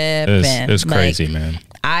 It's crazy, man.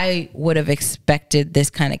 I would have expected this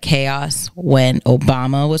kind of chaos when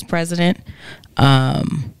Obama was president,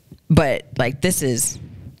 but like this is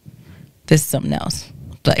something else.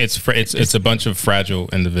 Like, it's a bunch of fragile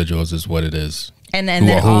individuals is what it is. And then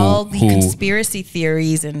all the conspiracy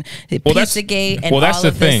theories and Pizzagate and that's all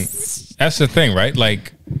the thing. That's the thing, right?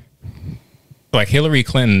 Like Hillary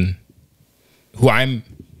Clinton, who I'm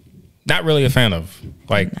not really a fan of.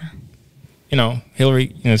 Like, you know,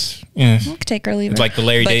 Hillary is, take her or leave her. It's like the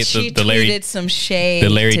Larry David. She tweeted some shade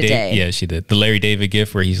today. Yeah, she did. The Larry David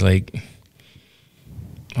gif where he's like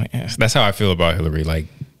that's how I feel about Hillary. Like,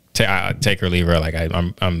 take her or leave her. Like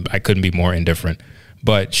I couldn't be more indifferent.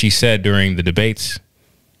 But she said during the debates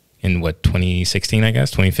in 2016, I guess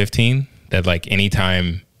 2015, that like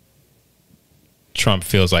anytime Trump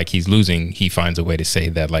feels like he's losing, he finds a way to say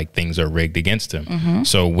that like things are rigged against him.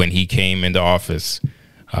 So when he came into office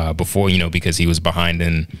before, because he was behind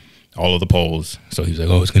in all of the polls, so he was like,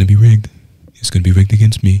 "Oh, it's going to be rigged. It's going to be rigged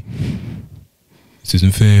against me. This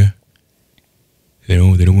isn't fair. They don't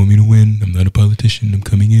want me to win. I'm not a politician. I'm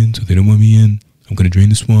coming in, so they don't want me in. I'm going to drain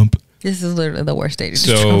the swamp." This is literally the worst day to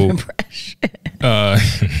do Trump impression.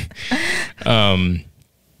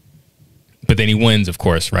 But then he wins, of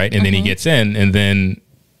course, right? And then he gets in, and then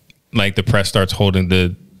like the press starts holding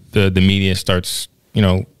the media starts,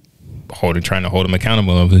 trying to hold him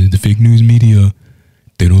accountable. The fake news media,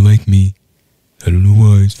 they don't like me. I don't know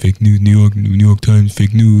why. It's fake news. New York Times,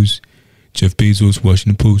 fake news. Jeff Bezos,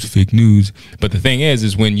 Washington Post, fake news. But the thing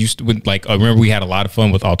is when I remember we had a lot of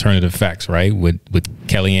fun with alternative facts, right? With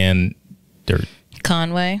Kellyanne or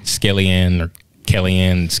Conway, Skellyanne or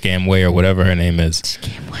Kellyanne Scamway or whatever her name is.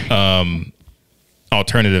 Scamway.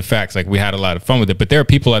 Alternative facts, like we had a lot of fun with it. But there are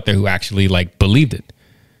people out there who actually like believed it,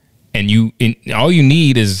 and all you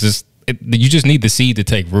need is you just need the seed to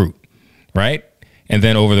take root, right? And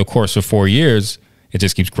then over the course of 4 years, it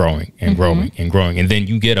just keeps growing and growing and growing. And then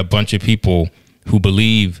you get a bunch of people who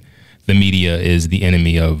believe the media is the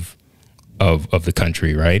enemy of the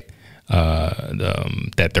country, right?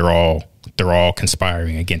 That they're all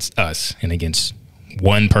conspiring against us and against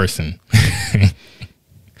one person.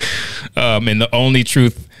 And the only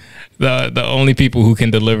truth, the only people who can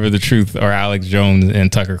deliver the truth are Alex Jones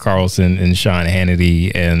and Tucker Carlson and Sean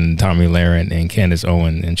Hannity and Tommy Lahren and Candace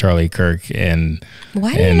Owen and Charlie Kirk and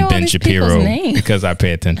Ben Shapiro, because I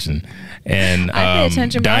pay attention. And I pay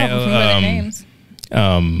attention more from their names.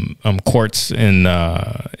 Quartz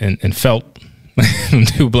and Felt,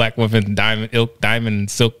 two black women, Diamond,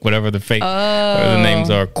 Silk, whatever the fake the names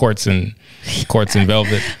are, Quartz and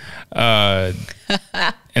Velvet. And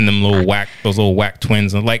those little whack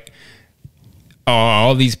twins, and like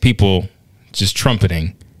all these people just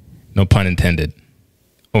trumpeting, no pun intended,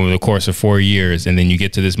 over the course of 4 years, and then you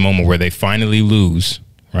get to this moment where they finally lose.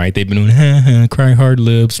 Right? They've been doing ha, ha, cry hard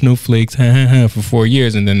lips, snowflakes, ha, ha, ha, for 4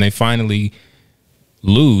 years, and then they finally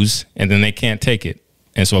lose, and then they can't take it.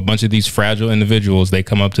 And so a bunch of these fragile individuals, they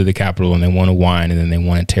come up to the Capitol and they want to whine, and then they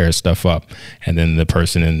want to tear stuff up, and then the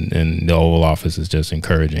person in the Oval Office is just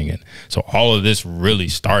encouraging it. So all of this really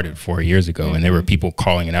started 4 years ago, and there were people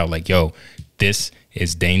calling it out like, yo, this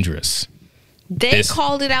is dangerous. They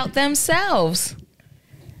called it out themselves.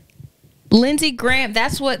 Lindsey Graham,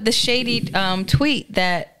 that's what the shady tweet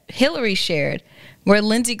that Hillary shared, where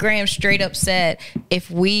Lindsey Graham straight up said, if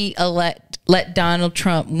we let Donald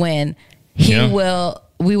Trump win,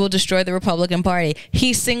 we will destroy the Republican Party.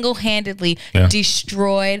 He single-handedly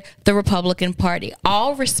destroyed the Republican Party.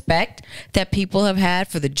 All respect that people have had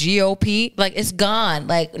for the GOP, like, it's gone.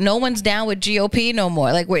 Like, no one's down with GOP no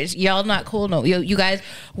more. Like, y'all not cool no. You guys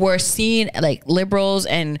were seen, like, liberals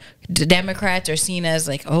and Democrats are seen as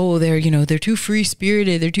like, oh, they're too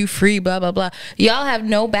free-spirited, they're too free, blah blah blah. Y'all have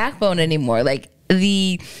no backbone anymore. Like,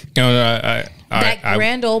 that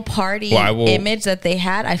grand old party image that they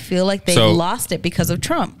had, I feel like they lost it because of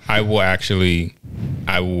Trump. I will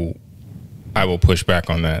push back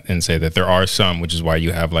on that and say that there are some, which is why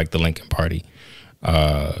you have like the Lincoln Party.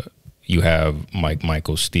 You have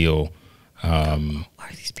Michael Steele. Who are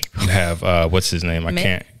these people? You have what's his name?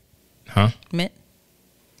 Mitt? Mitt?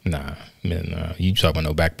 Nah, you talking about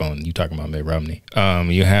no backbone. You talking about Mitt Romney.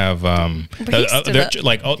 You have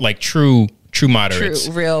like true moderates,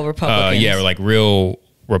 true real Republicans. Like real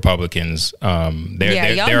Republicans. There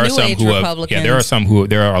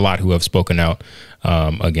are a lot who have spoken out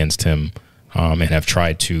against him and have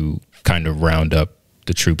tried to kind of round up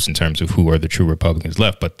the troops in terms of who are the true Republicans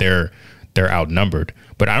left, but they're outnumbered.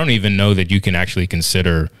 But I don't even know that you can actually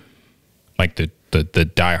consider like the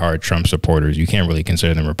diehard Trump supporters. You can't really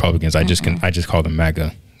consider them Republicans. I just call them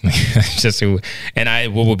MAGA.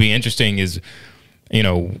 What will be interesting is,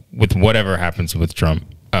 with whatever happens with Trump,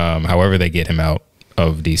 however they get him out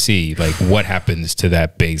of DC, like what happens to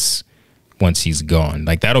that base once he's gone?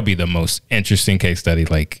 Like that'll be the most interesting case study,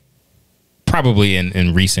 like probably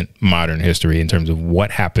in recent modern history, in terms of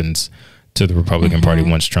what happens to the Republican Party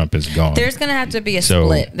once Trump is gone. There's going to have to be a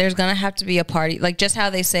split. There's going to have to be a party, like just how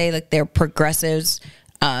they say like they're progressives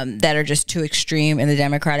that are just too extreme in the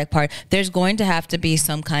Democratic Party. There's going to have to be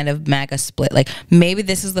some kind of MAGA split. Like maybe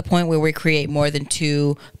this is the point where we create more than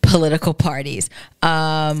two political parties.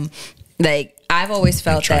 Like I've always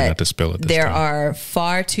felt that there are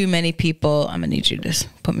far too many people. I'm gonna need you to just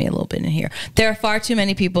put me a little bit in here. There are far too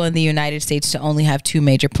many people in the United States to only have two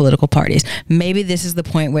major political parties. Maybe this is the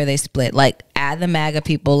point where they split. Like add the MAGA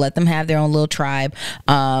people, let them have their own little tribe.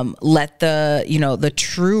 Let the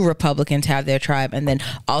true Republicans have their tribe, and then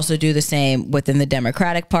also do the same within the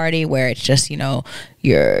Democratic Party, where it's just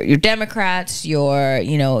your Democrats, your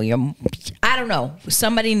I don't know.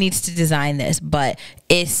 Somebody needs to design this, but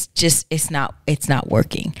it's not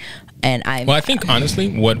working. And I think honestly,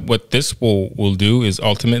 what this will do is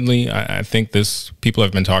ultimately, I think people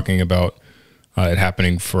have been talking about it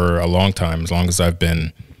happening for a long time, as long as I've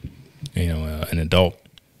been, an adult,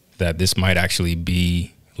 that this might actually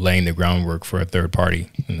be laying the groundwork for a third party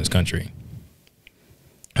in this country.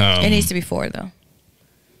 It needs to be 4 though.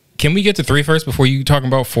 Can we get to 3 first before you talking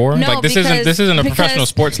about 4? No, like this isn't a professional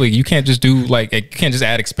sports league. You can't just do you can't just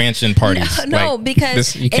add expansion parties. No, like,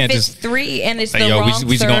 because if it's 3 and it's the wrong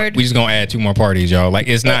third, we just gonna add 2 more parties, y'all. Like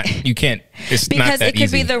it's not. You can't. It's because not that it could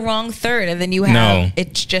easy. be the wrong third, and then you have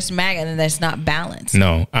it's just MAGA, and then that's not balanced.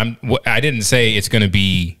 No, I didn't say it's gonna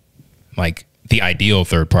be like the ideal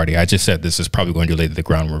third party. I just said this is probably going to lay the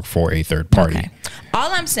groundwork for a third party. Okay.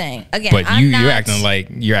 All I'm saying, again, but you're acting like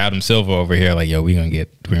you're Adam Silver over here. Like, yo, we're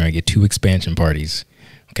gonna get 2 expansion parties.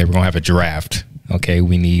 Okay, we're gonna have a draft. Okay,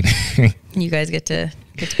 we need. You guys get to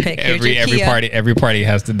pick. Every party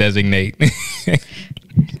has to designate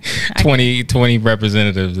 20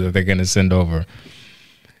 representatives that they're gonna send over.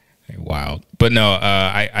 Wild, but no,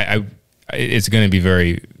 it's gonna be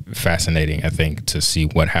very fascinating, I think, to see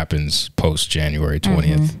what happens post January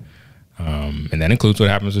 20th. And that includes what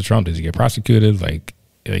happens with Trump. Does he get prosecuted? Like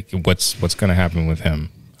what's going to happen with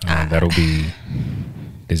him? That'll be,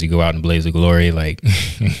 does he go out in blaze of glory? Like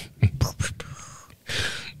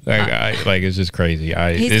it's just crazy.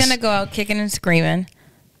 He's going to go out kicking and screaming.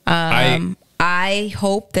 I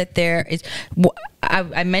hope that there is,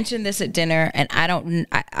 I mentioned this at dinner, and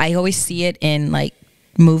I always see it in like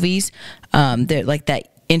movies. They're like that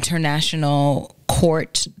international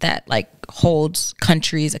court that like holds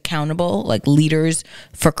countries accountable, like leaders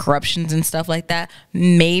for corruptions and stuff like that.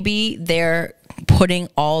 Maybe they're putting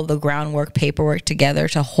all the groundwork, paperwork together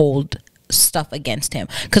to hold stuff against him,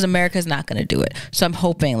 because America's not going to do it. So I'm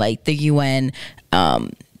hoping like the UN,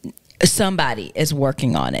 somebody is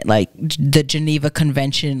working on it, like the Geneva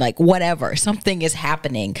Convention, like whatever, something is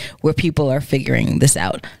happening where people are figuring this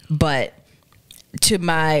out. But to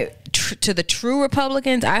the true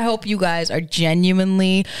Republicans, I hope you guys are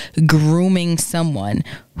genuinely grooming someone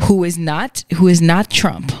who is not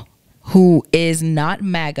Trump, who is not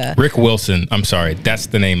MAGA. Rick Wilson. I'm sorry, that's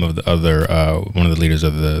the name of the other one of the leaders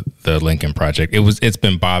of the Lincoln Project. It's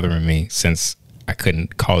been bothering me since I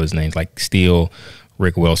couldn't call his names, like Steele,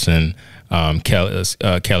 Rick Wilson,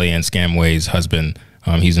 Kellyanne Scamway's husband.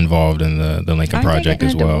 He's involved in the Lincoln Project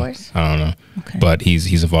as well. Divorce? I don't know, okay. But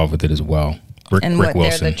he's involved with it as well. Rick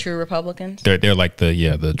Wilson. They're the true Republicans? They're like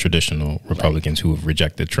the traditional Republicans who have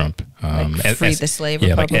rejected Trump. Like free the slave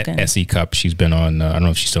Republican. Like S.E. Cupp. She's been on. I don't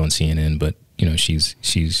know if she's still on CNN, but you know she's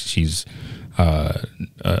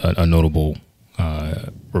a notable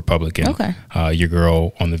Republican. Okay. Your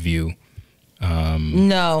girl on The View.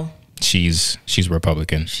 No. She's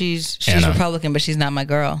Republican. She's Anna. Republican, but she's not my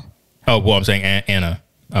girl. Oh well, I'm saying Anna.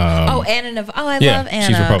 Anna. I love Anna.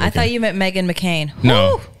 She's Republican. I thought you meant Meghan McCain.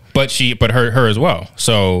 No. Woo! But her as well.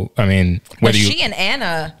 So I mean, whether she and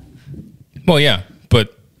Anna. Well, yeah,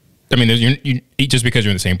 but I mean, you just because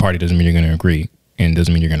you're in the same party doesn't mean you're going to agree, and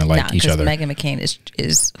doesn't mean you're going to like each other. Meghan McCain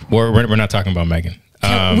is. We're not talking about Meghan.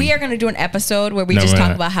 We are going to do an episode where we just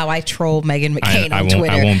talk about how I troll Meghan McCain on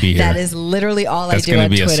Twitter. I won't be here. That is literally all I do on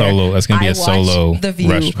Twitter. That's going to be a solo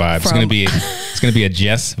Rush vibe. It's going to be a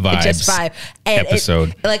Jess vibes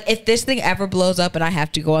episode. Like if this thing ever blows up and I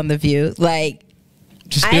have to go on The View, like.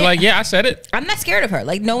 Just be like, yeah, I said it. I'm not scared of her.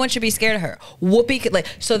 Like, no one should be scared of her. Whoopi could, like,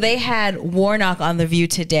 so they had Warnock on The View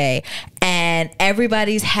today, and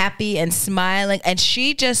everybody's happy and smiling, and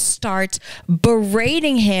she just starts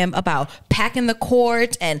berating him about packing the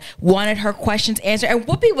court and wanted her questions answered. And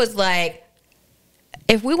Whoopi was like,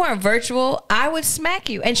 if we weren't virtual, I would smack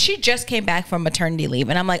you. And she just came back from maternity leave,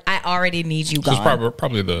 and I'm like, I already need you gone. It's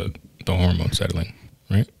probably the hormone settling,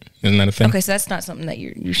 right? Isn't that a thing? Okay, so that's not something that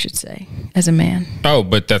you should say as a man. Oh,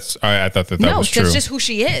 but that's I thought that was true. No, that's just who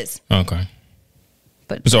she is. Okay.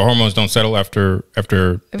 But so hormones don't settle after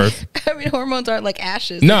birth? I mean, hormones aren't like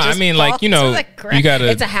ashes. No, I mean, like, you know, you gotta.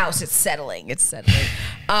 It's a house. It's settling.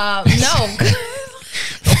 No.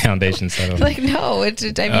 Foundation settling. Like, no. I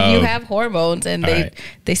mean, you have hormones and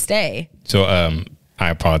they stay. So, I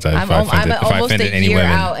apologize if I offended any women.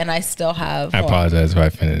 Out and I still have. I apologize if I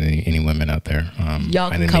offended any women out there. Y'all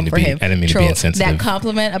can come for him. I didn't mean to be insensitive. That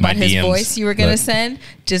compliment about his voice you were gonna send,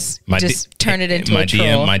 just turn it into a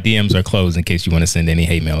troll. My DMs are closed in case you want to send any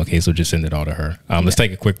hate mail. Okay, so just send it all to her. Let's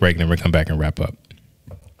take a quick break and then we'll come back and wrap up.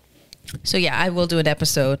 So yeah, I will do an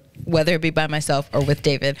episode, whether it be by myself or with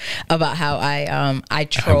David, about how I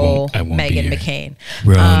troll Meghan McCain.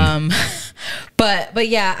 But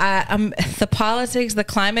yeah, the politics, the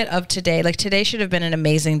climate of today, like today should have been an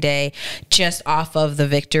amazing day, just off of the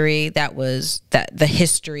victory the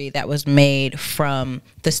history that was made from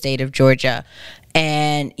the state of Georgia.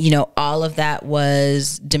 And, you know, all of that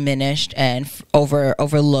was diminished and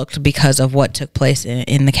overlooked because of what took place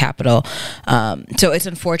in the Capitol. So it's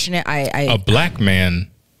unfortunate. A black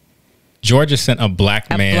man, Georgia sent a black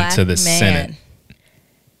man to the Senate.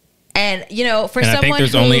 And, you know, I think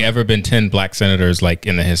there's only ever been 10 black senators, like,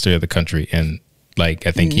 in the history of the country. And, like,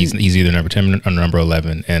 I think he's either number 10 or number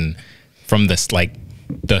 11. And from the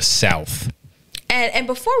South. And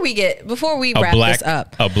before we wrap this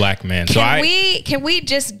up, a black man. Can we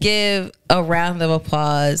just give a round of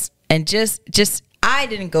applause and just I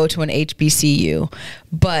didn't go to an HBCU,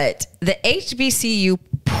 but the HBCU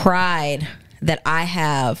pride that I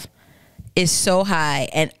have is so high,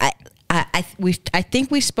 and I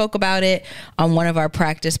think we spoke about it on one of our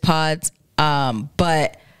practice pods,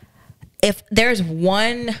 but if there's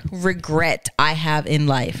one regret I have in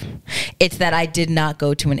life, it's that I did not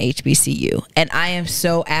go to an HBCU. And I am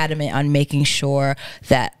so adamant on making sure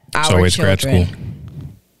that our children... Grad school.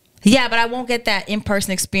 Yeah, but I won't get that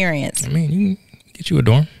in-person experience. I mean, you can get you a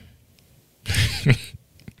dorm.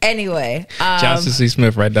 Anyway, Johnson C.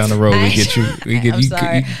 Smith right down the road. You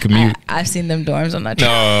can commute. I've seen them dorms. I'm not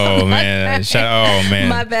trying. Oh man, man.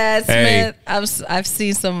 My bad, Smith. Hey, I've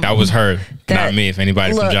seen some. That was her, not me. If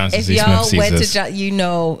anybody from Johnson C. Smith sees this, you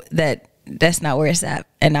know that's not where it's at,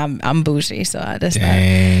 and I'm bougie, so that's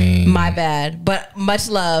not my bad. But much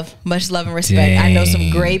love and respect. Dang. I know some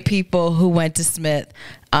great people who went to Smith.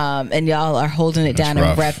 and y'all are holding it down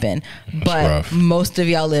and repping. But most of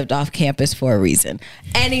y'all lived off campus for a reason.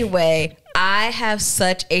 Anyway, I have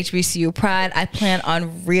such HBCU pride. I plan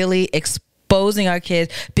on really exposing our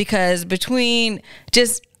kids, because between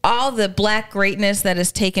just all the black greatness that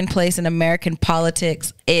has taken place in American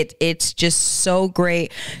politics, it's just so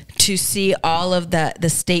great to see all of the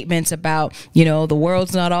statements about, you know, the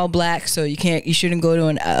world's not all black, so you shouldn't go to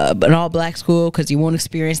an all black school because you won't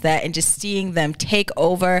experience that, and just seeing them take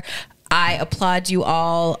over. I applaud you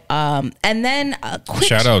all. And then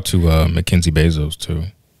shout out to Mackenzie Bezos too.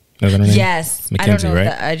 Is that her name? Yes, Mackenzie, I don't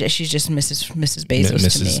know, right? she's just Mrs. Bezos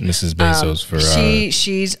to me. Mrs. Bezos for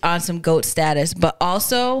she's on some GOAT status, but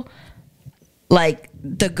also like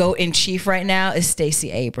the GOAT in chief right now is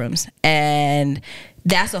Stacey Abrams, and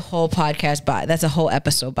that's a whole podcast that's a whole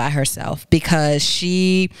episode by herself, because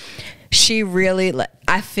she really,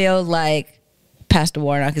 I feel like Pastor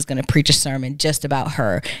Warnock is going to preach a sermon just about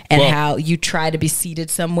her and how you try to be seated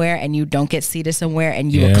somewhere and you don't get seated somewhere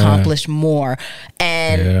and you accomplish more.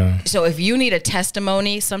 And so if you need a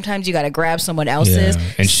testimony, sometimes you got to grab someone else's.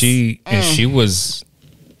 And she was,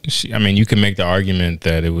 I mean, you can make the argument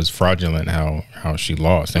that it was fraudulent how she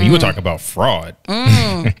lost. I mean, you would talk about fraud.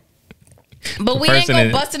 But we ain't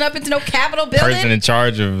go busting up into no Capitol building. The person in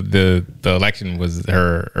charge of the election was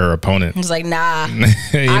her opponent. It was like, nah,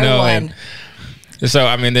 I won. So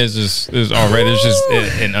I mean, there's just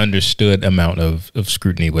an understood amount of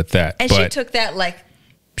scrutiny with that. And she took that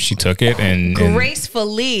she took it and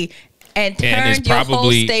gracefully and turned your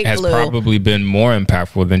whole state has blue. Probably been more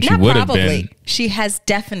impactful than she would have been. She has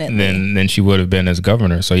definitely than she would have been as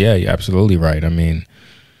governor. So yeah, you're absolutely right. I mean,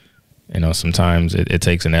 you know, sometimes it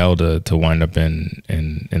takes an L to wind up in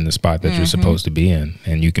the spot that you're supposed to be in,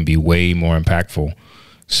 and you can be way more impactful.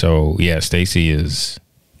 So yeah, Stacey is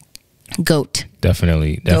GOAT.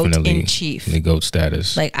 Definitely GOAT in chief. The GOAT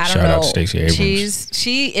status. Like, I don't Shout know. out to Stacey Abrams.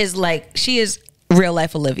 She is real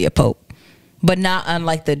life Olivia Pope, but not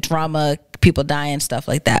unlike the drama, people dying, stuff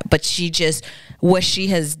like that. But what she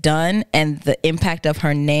has done and the impact of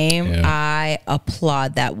her name, I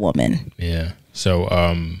applaud that woman. Yeah. So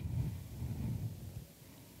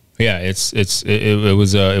it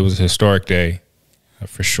was a historic day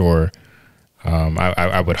for sure.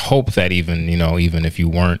 I would hope that even if you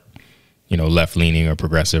weren't, left leaning or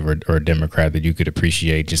progressive or Democrat, that you could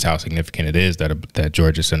appreciate just how significant it is that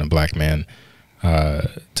Georgia sent a black man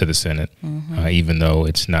to the Senate, even though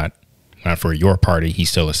it's not for your party. He's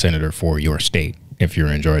still a senator for your state if you're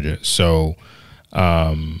in Georgia. So,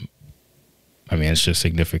 I mean, it's just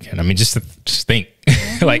significant. I mean, just think,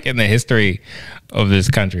 like in the history of this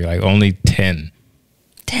country, like only 10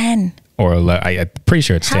 or 11. I'm pretty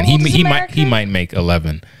sure it's 10. He might make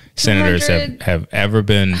 11 senators have ever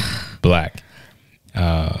been black,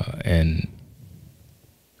 and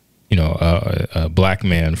a black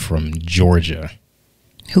man from Georgia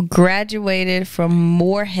who graduated from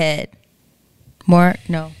Moorhead. Sorry,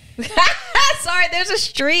 there's a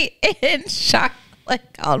street in Charlotte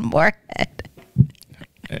called Moorhead.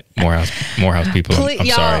 Morehouse people. I'm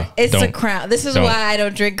sorry. It's a crown. This is why I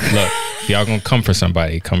don't drink. Look, if y'all gonna come for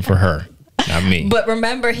somebody, come for her, not me. But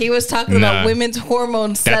remember, he was talking about women's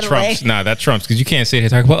hormones settling. That trumps because you can't sit here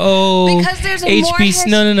talking about because there's a HBCU.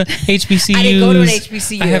 No HBCUs. I didn't go to an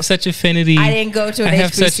HBCU. I have such affinity. I didn't go to an HBCU. I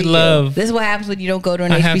have such love. This is what happens when you don't go to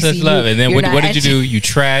an HBCU. I have such love. And then what did you do? You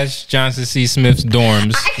trashed Johnson C. Smith's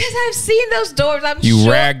dorms. Because I've seen those dorms. You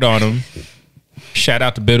ragged on them. Shout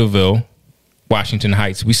out to Biddleville, Washington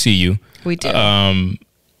Heights. We see you. We do.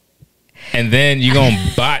 And then you're going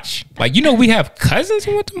to botch. Like, we have cousins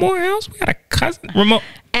who went to Morehouse. We got a cousin. Ramon.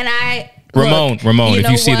 Ramon, if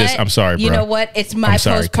you see this, I'm sorry, bro. You know what? It's my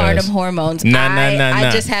postpartum hormones. Nah.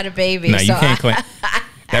 I just had a baby. Nah, you can't claim.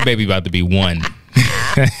 That baby about to be 1.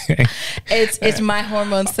 It's my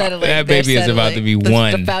hormones settling. That baby is about to be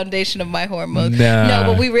 1. The foundation of my hormones. Nah. No,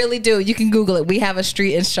 but we really do. You can Google it. We have a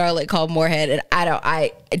street in Charlotte called Moorhead, and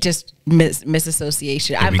I just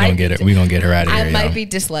misassociation. Yeah, we gonna get her out of here. I might be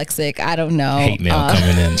dyslexic. I don't know. Hate mail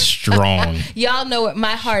coming in strong. Y'all know it.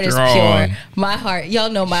 My heart is pure. My heart. Y'all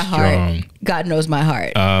know my heart. God knows my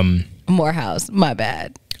heart. Morehouse. My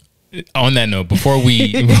bad. On that note, before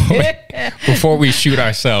we shoot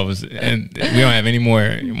ourselves, and we don't have any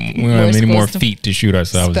more feet to shoot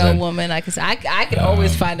ourselves. Spell woman, I can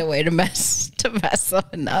always find a way to mess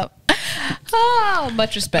something up. Oh,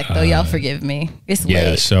 much respect though. Y'all forgive me. It's late.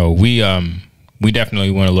 Yeah, so we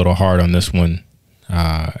definitely went a little hard on this one.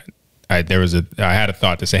 I had a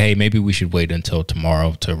thought to say, hey, maybe we should wait until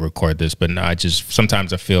tomorrow to record this, but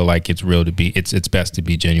sometimes I feel like it's best to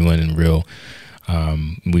be genuine and real.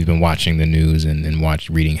 We've been watching the news and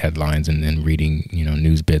reading headlines and reading,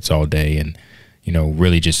 news bits all day, and,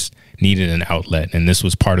 really just needed an outlet. And this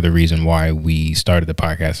was part of the reason why we started the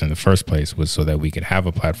podcast in the first place, was so that we could have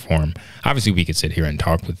a platform. Obviously, we could sit here and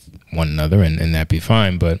talk with one another, and that'd be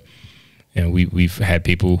fine. But, we've had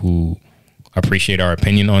people who appreciate our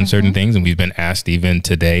opinion on certain things, and we've been asked even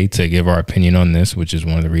today to give our opinion on this, which is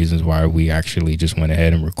one of the reasons why we actually just went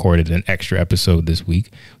ahead and recorded an extra episode this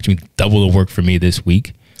week, which means double the work for me this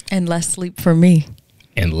week. And less sleep for me.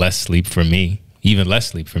 And less sleep for me. Even less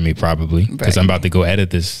sleep for me, probably, because I'm about to go edit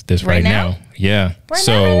this right now. Yeah.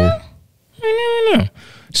 So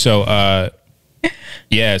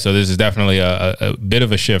yeah, so this is definitely a bit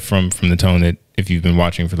of a shift from the tone that if you've been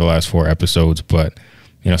watching for the last 4 episodes, but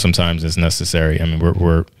sometimes it's necessary. I mean,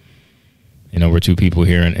 we're two people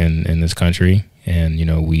here in this country, and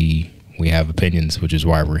we have opinions, which is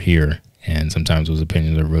why we're here. And sometimes those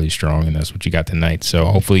opinions are really strong, and that's what you got tonight. So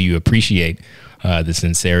hopefully you appreciate the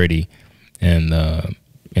sincerity and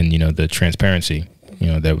the transparency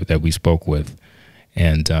that we spoke with,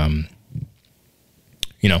 and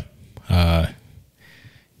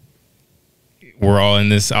we're all in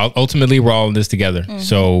this. Ultimately, we're all in this together.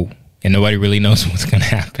 So. And nobody really knows what's going to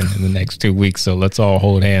happen in the next 2 weeks. So let's all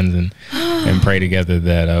hold hands and pray together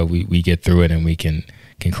that we get through it, and we can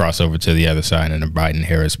cross over to the other side in a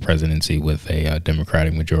Biden-Harris presidency with a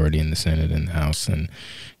Democratic majority in the Senate and the House. And,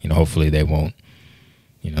 hopefully they won't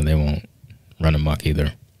run amok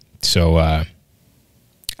either. So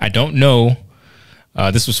I don't know.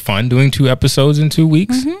 This was fun doing 2 episodes in 2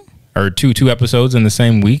 weeks, or two episodes in the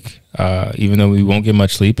same week, even though we won't get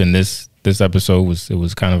much sleep. And this episode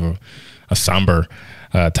was kind of a somber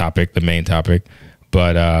topic, the main topic,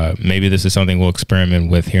 but maybe this is something we'll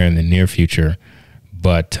experiment with here in the near future.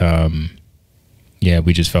 But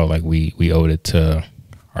we just felt like we owed it to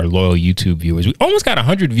our loyal YouTube viewers. We almost got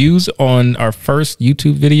 100 views on our first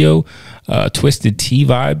YouTube video, Twisted Tea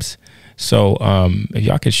Vibes. So if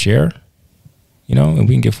y'all could share, and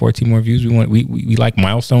we can get 14 more views. We like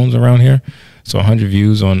milestones around here, so 100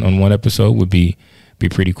 views on one episode would be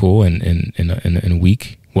pretty cool in a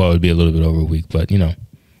week. Well, it'd be a little bit over a week, but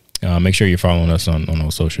make sure you're following us on all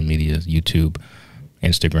social medias: YouTube,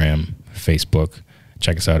 Instagram, Facebook.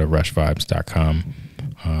 Check us out at rushvibes.com.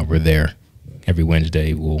 We're there every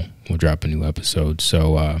Wednesday. We'll drop a new episode.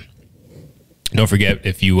 So don't forget,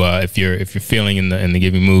 if you're feeling in the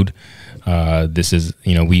giving mood, this is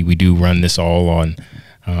we do run this all on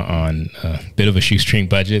a bit of a shoestring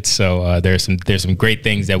budget. So there's some great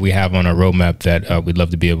things that we have on our roadmap that we'd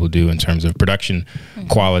love to be able to do in terms of production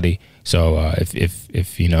quality. So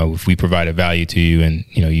if we provide a value to you, and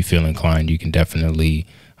you feel inclined, you can definitely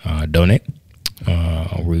donate.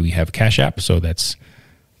 We have a Cash App, so that's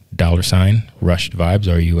 $ Rushed Vibes,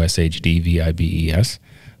 RUSHDVIBES.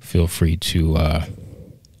 Feel free to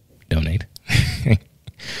donate.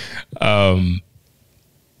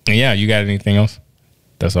 Yeah, you got anything else?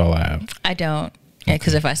 That's all I have. I don't. Yeah,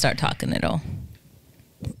 because if I start talking, it'll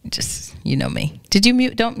just, me. Did you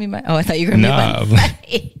mute? Don't mute my. Oh, I thought you were going to mute my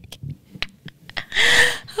mic.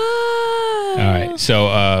 All right.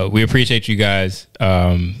 So we appreciate you guys.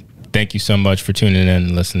 Thank you so much for tuning in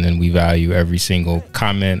and listening. We value every single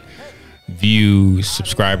comment, view,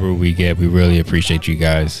 subscriber we get. We really appreciate you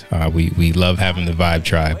guys. We love having the Vibe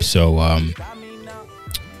Tribe. So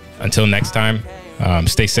until next time,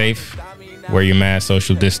 stay safe. Wear your mask,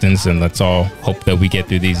 social distance, and let's all hope that we get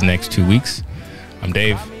through these next 2 weeks. I'm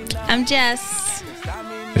Dave. I'm Jess.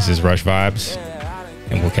 This is Rush Vibes,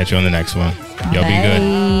 and we'll catch you on the next one. Y'all be good.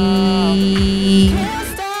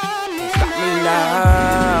 Stop me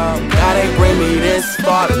now. Now they bring me this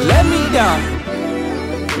far to let me down.